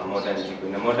 A modern jiko.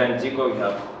 In a modern jiko we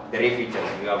have 3 features.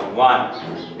 We have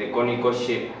 1, the conical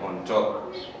shape on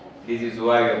top. This is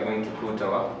where we are going to put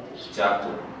our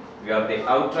charcoal. We have the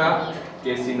outer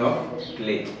casing of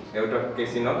clay. The outer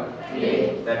casing of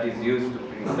clay that is used to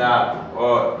preserve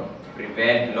or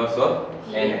prevent loss of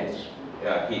energy,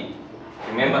 heat.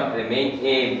 Remember, the main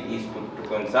aim is to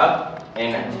conserve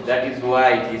energy. That is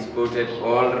why it is coated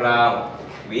all round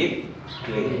with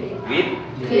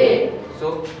clay.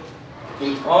 So,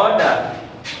 in order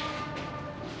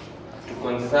to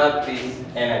conserve this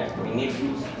energy, we need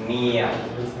to smear.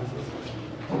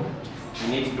 We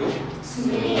need to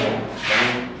smear.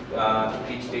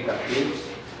 Each take a pinch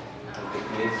of the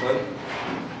clay soil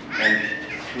and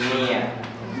smear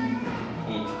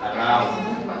it around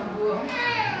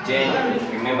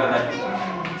gently. Remember that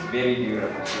it's very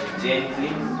durable. Gently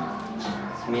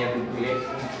smear the clay.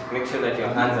 Make sure that your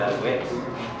hands are wet.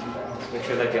 Make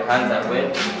sure that your hands are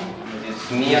wet. You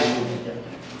smear.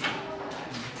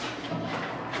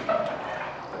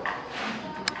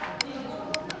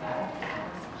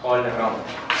 All around.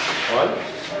 All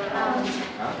around.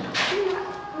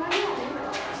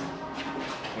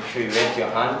 Make sure you wet your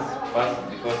hands first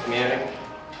before smearing.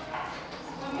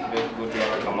 Don't put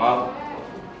your mouth.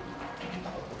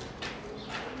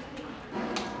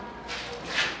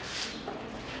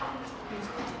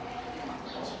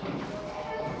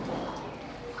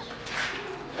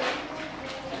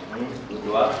 Good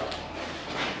work.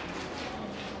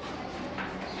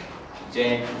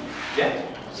 Gently.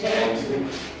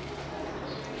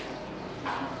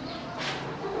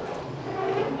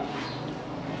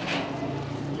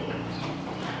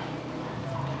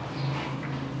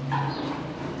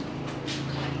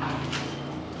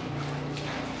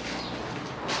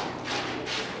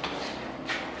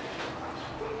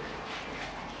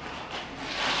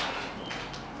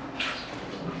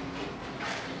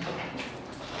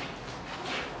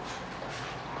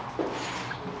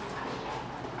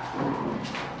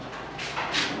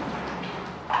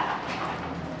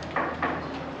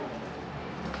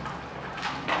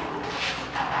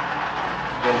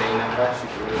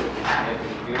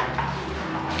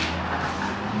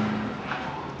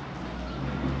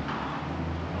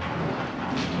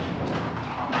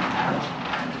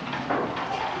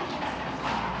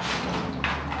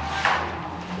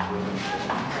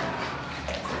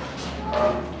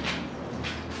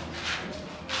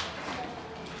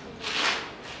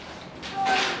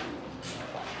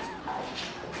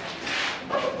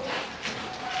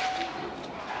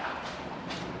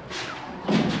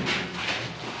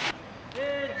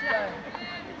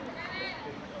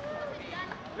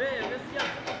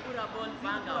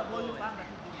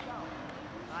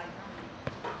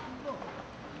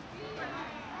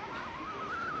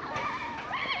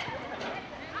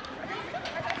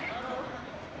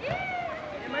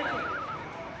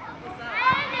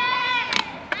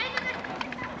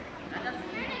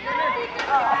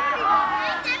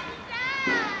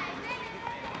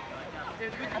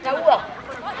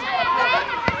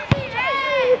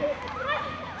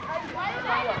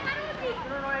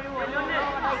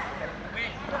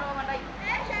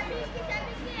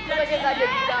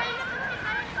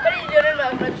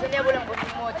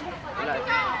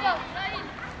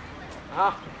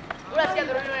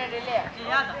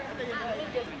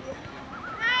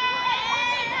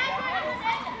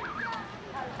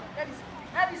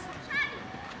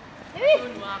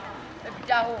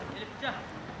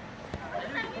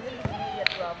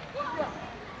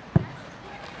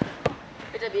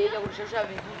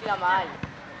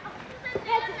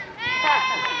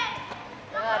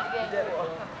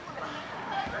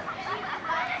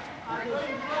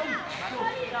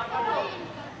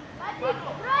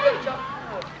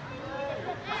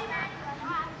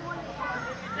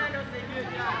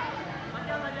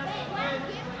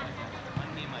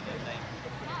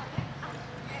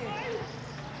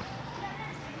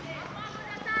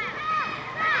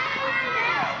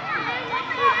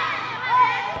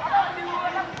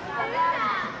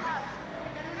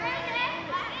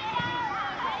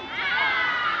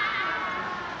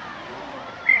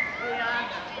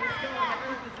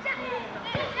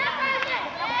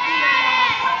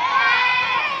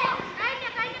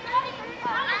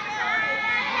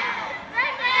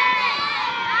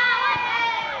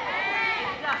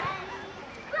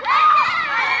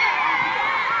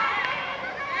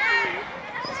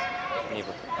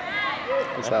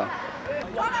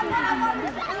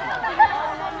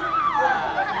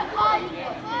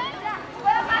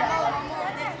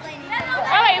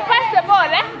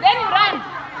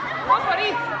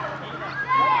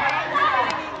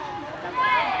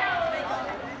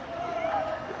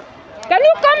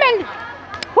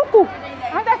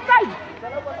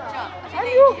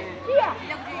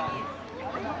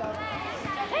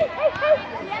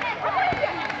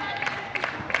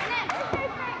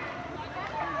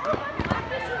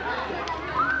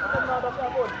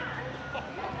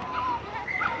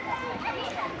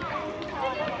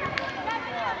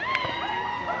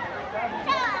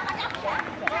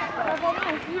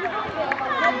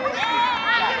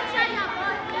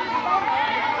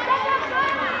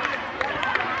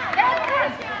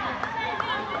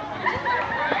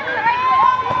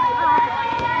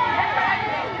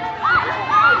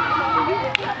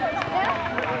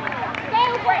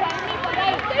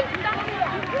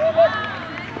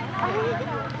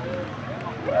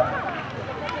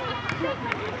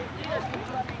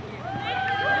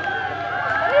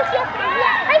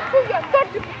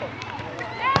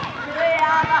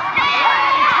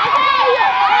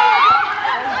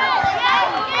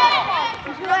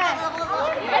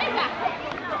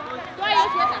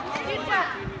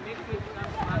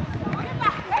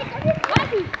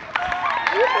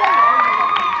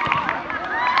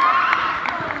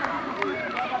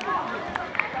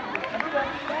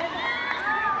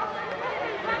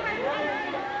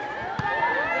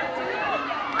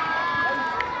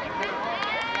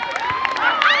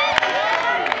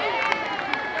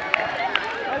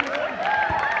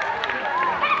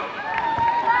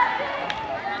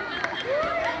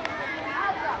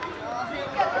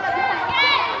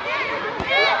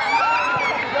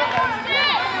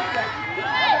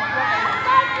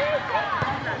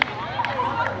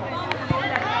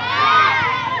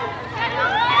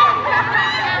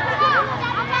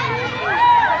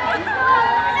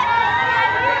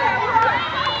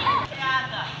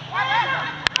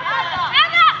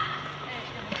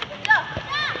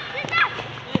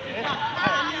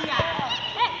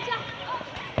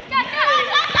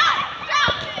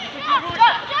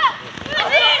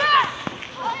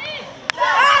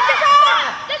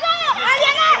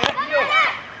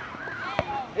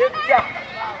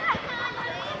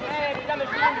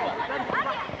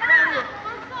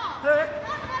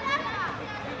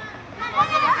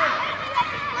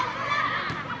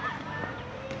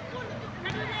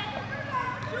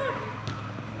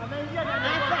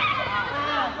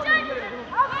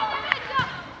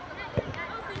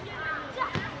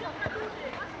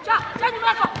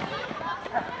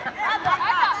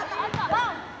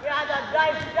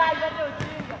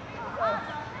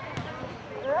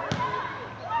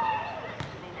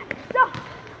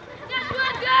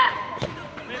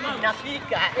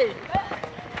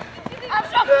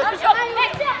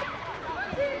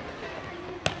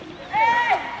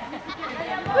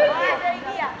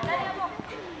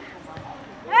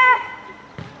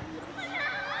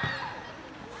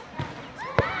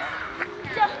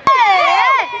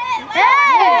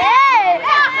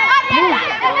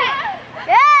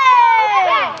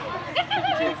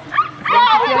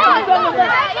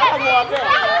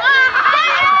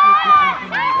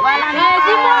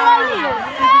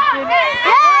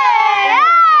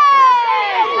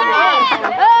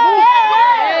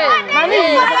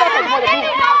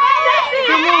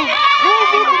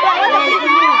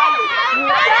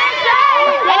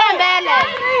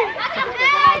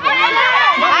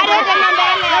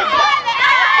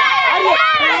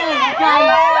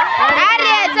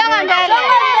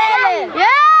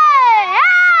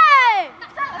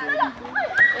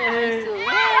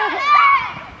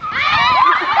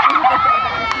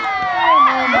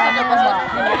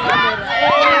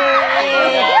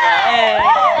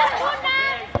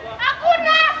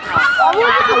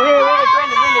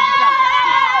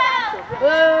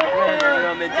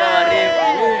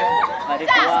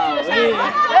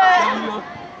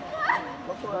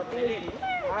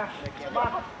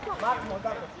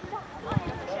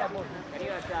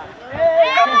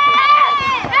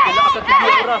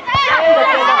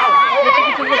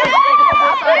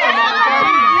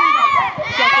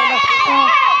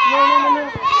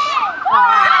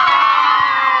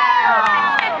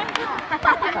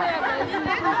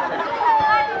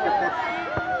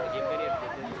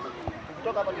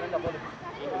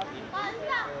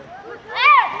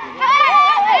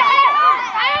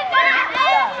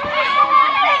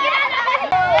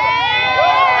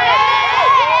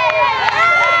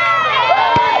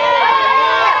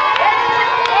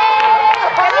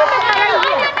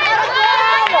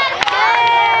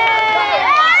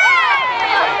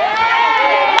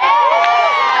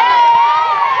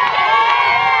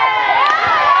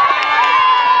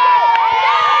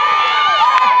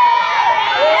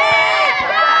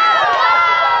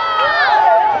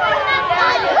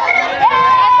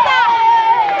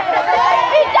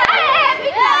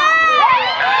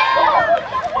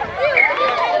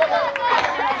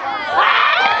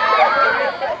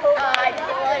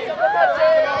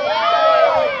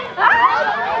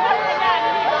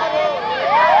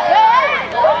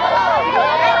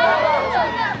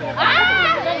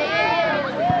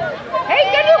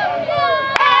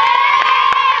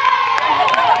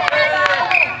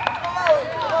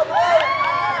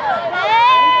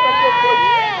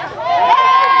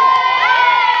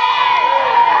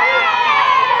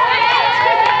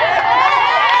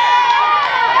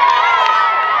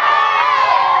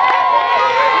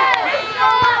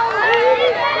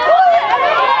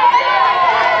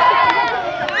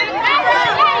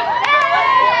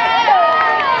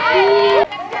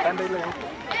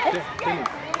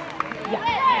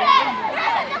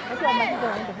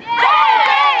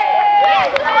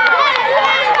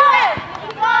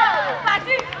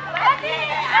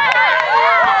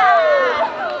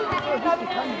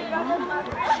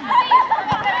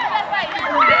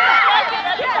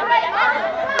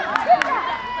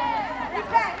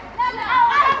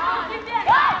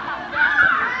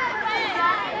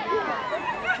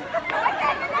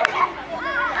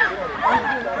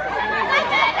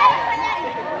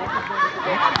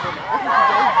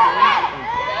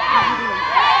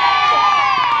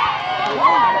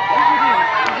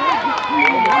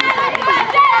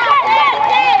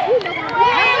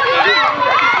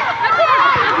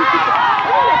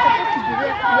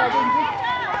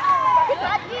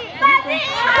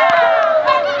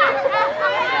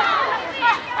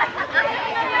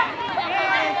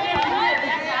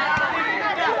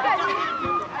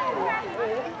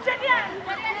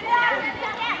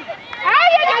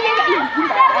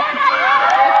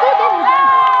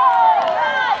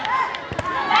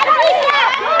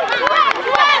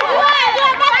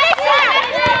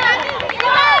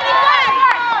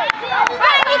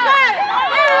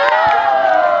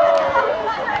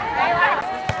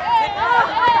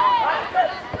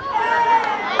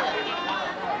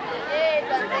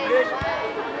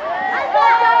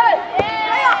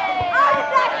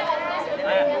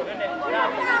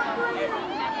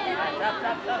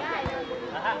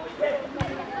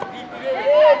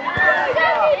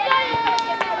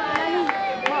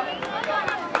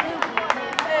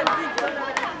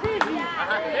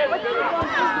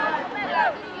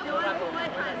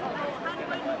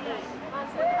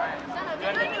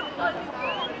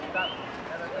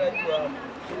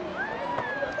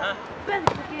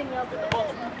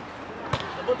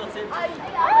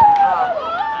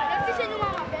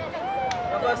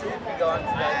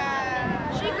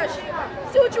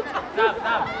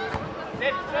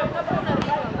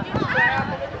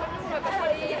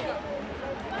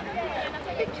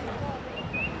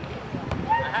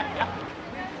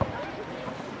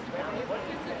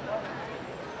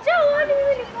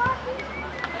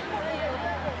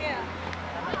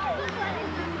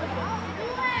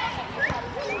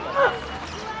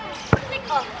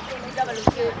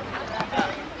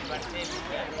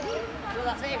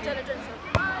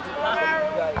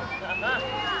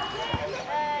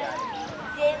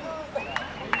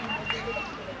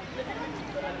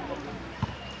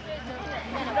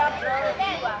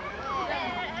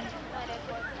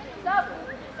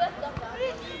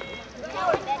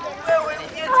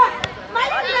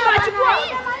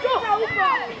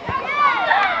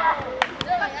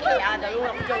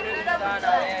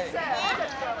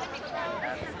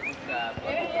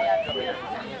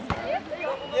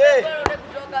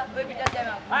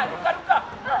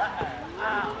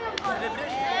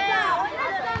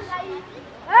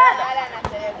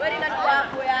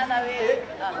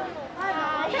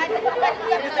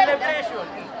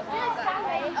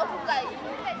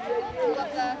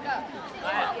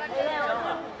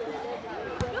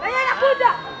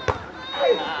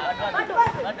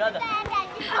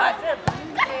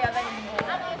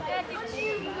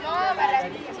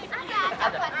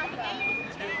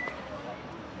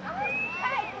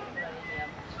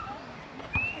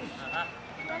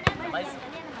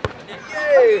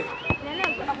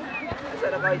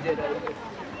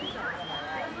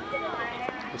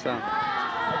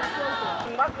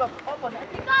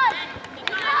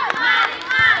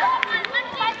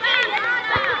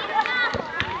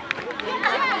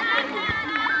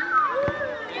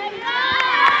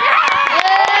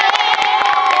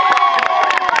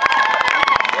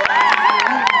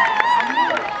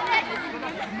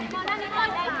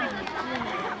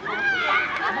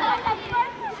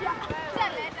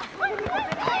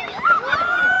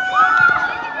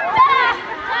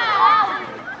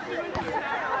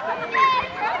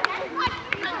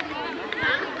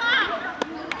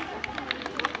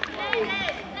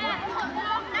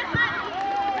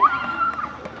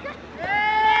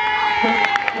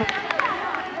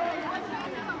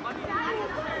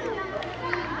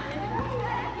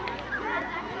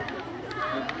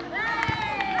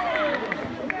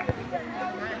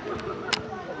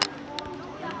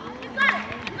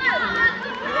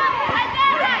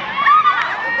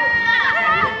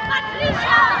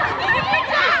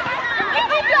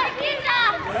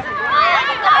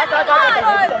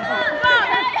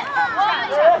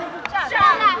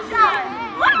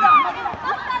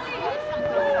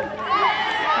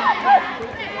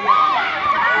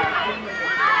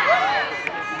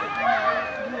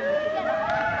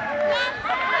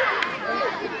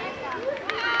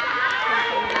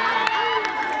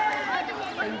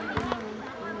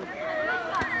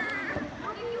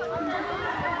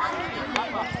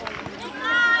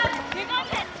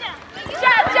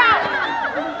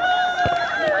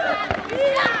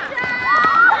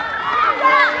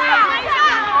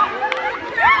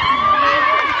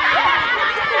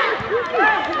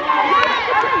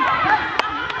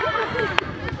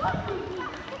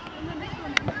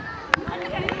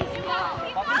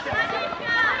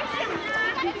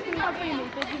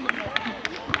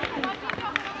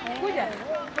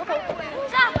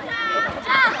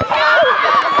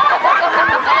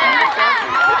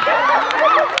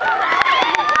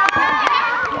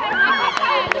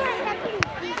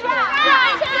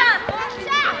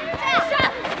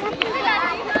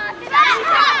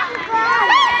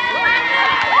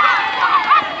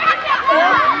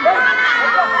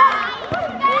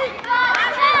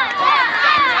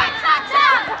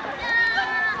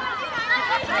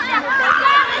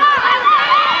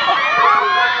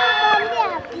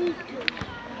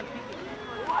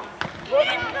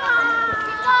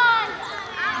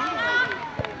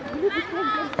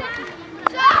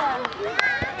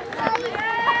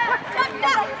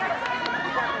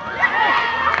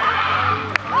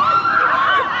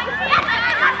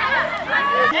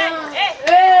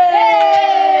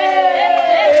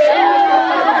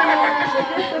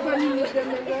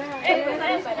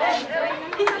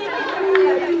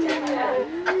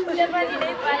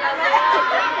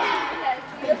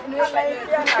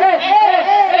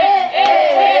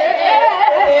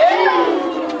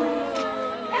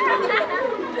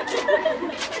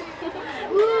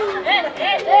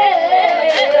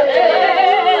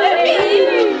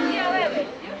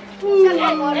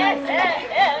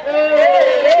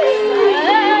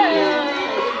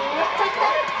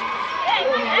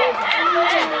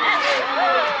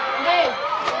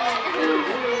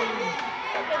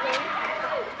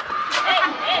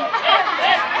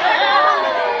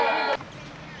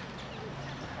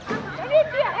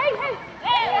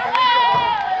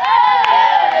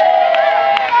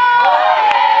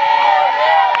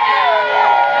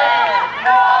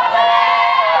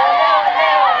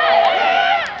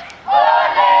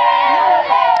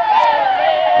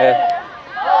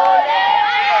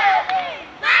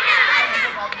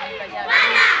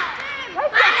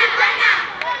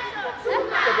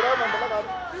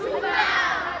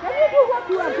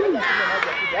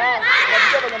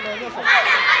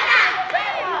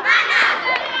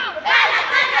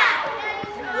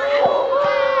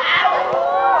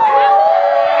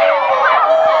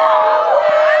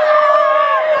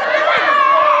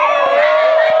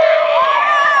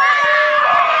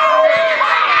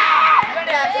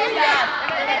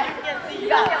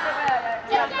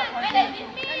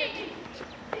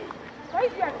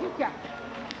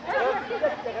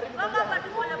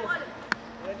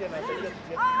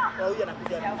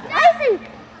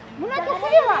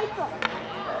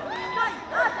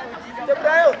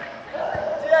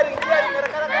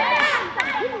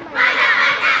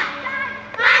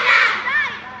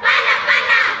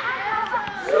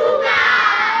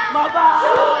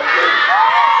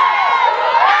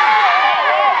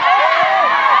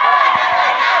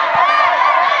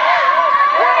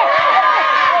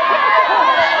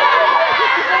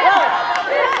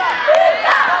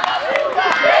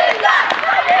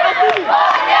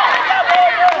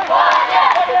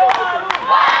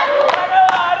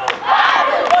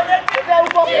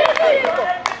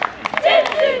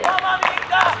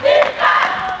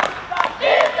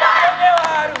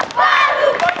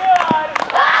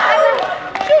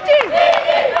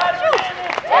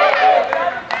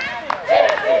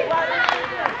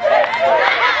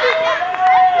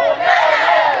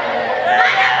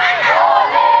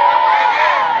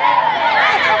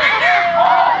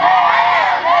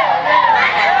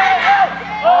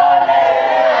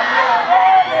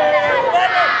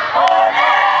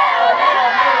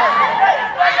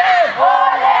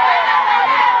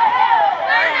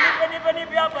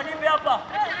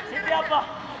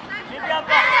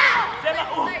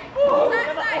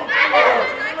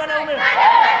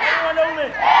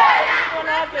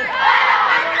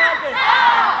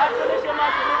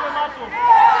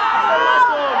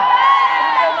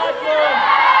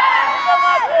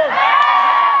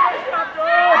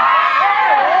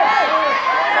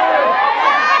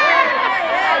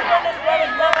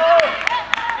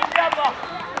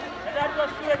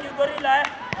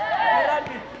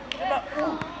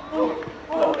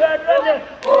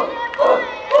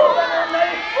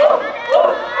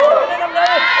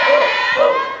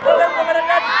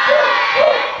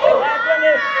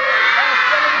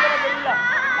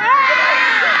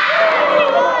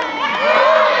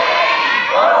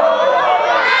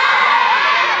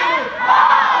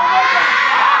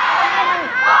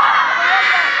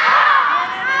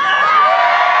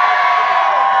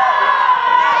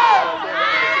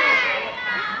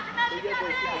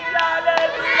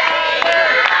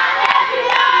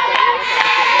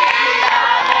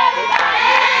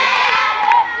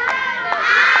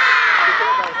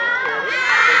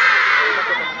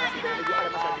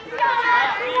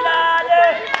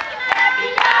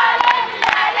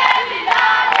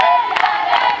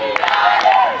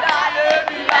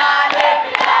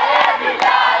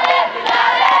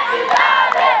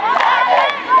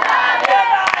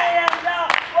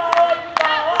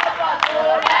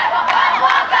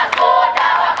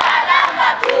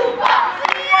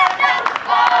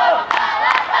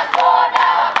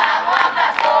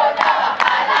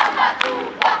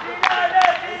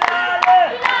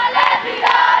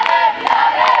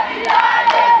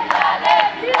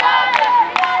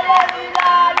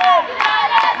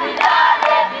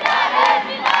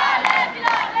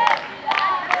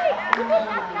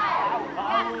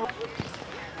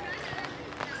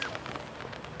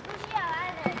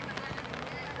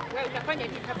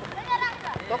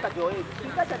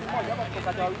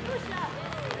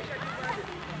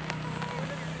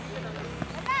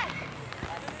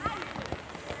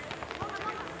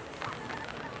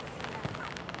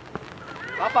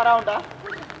 Half around, huh?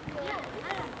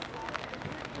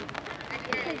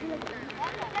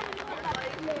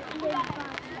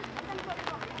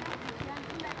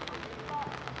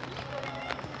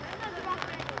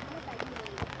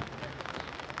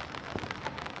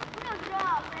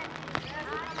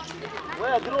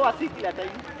 Wewe draw asiki la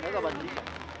time. Naweza badilika.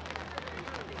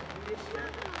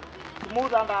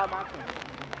 Smooth anga mark.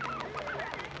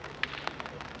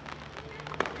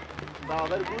 Wow,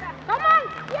 very good. Come on,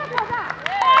 here goes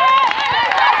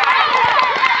that.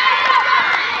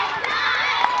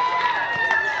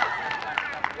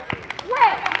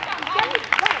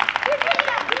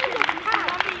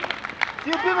 Si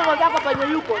upime mwenzako penye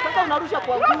yuko. Sasa unarusha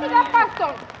kwa Go to juu. that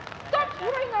person. Stop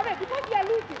throwing away because you are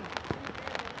losing.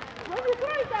 When you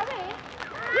throw it away,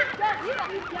 he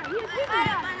is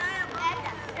winning.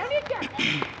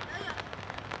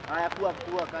 Haya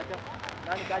kuwa kacha.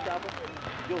 Nani kacha hapo?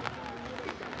 Jo.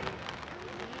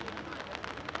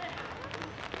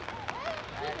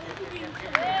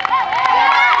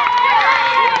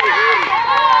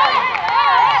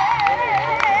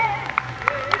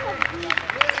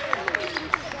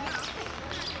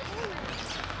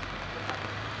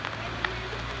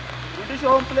 Rudisha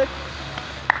home plate.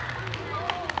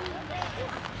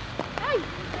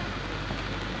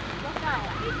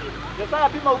 Sasa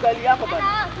pima ugali yako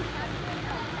bana.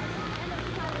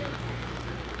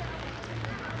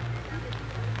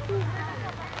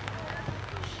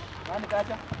 Nani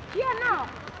kacha? Here now.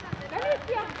 Let me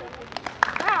see.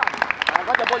 Now.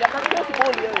 Ngoja boli, akasi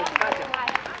boli wewe, kacha.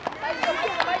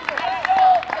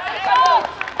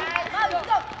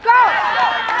 Go!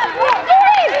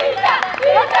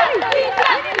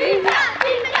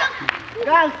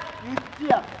 Guys, you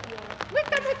here.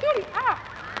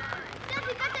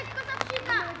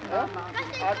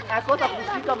 Akosa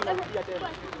kushika mnarudia tena.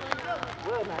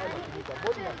 Wewe na yeye kushika.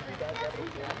 Bodi nakushika hapa.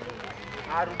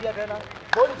 Arudia tena.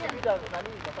 Bodi kupita nani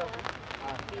sasa?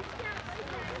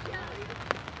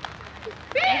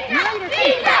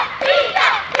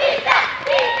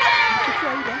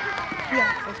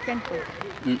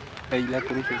 Ila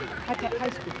kurusha. Hata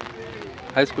high school.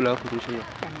 High school au kurusha.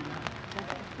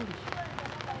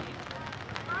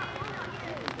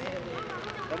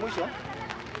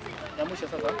 Ya mwisho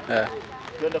sasa.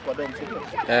 Tuende kwa dom sio?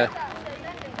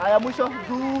 Haya mwisho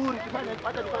nzuri. Tufanye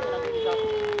hata tufanye na nini sasa?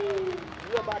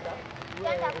 Hiyo bada.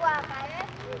 Nenda kwa kale.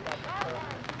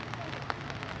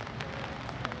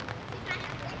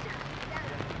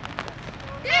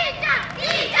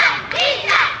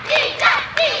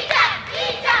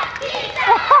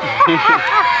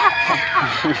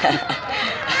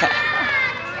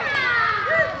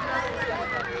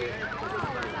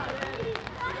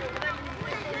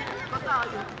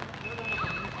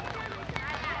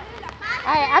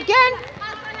 Again.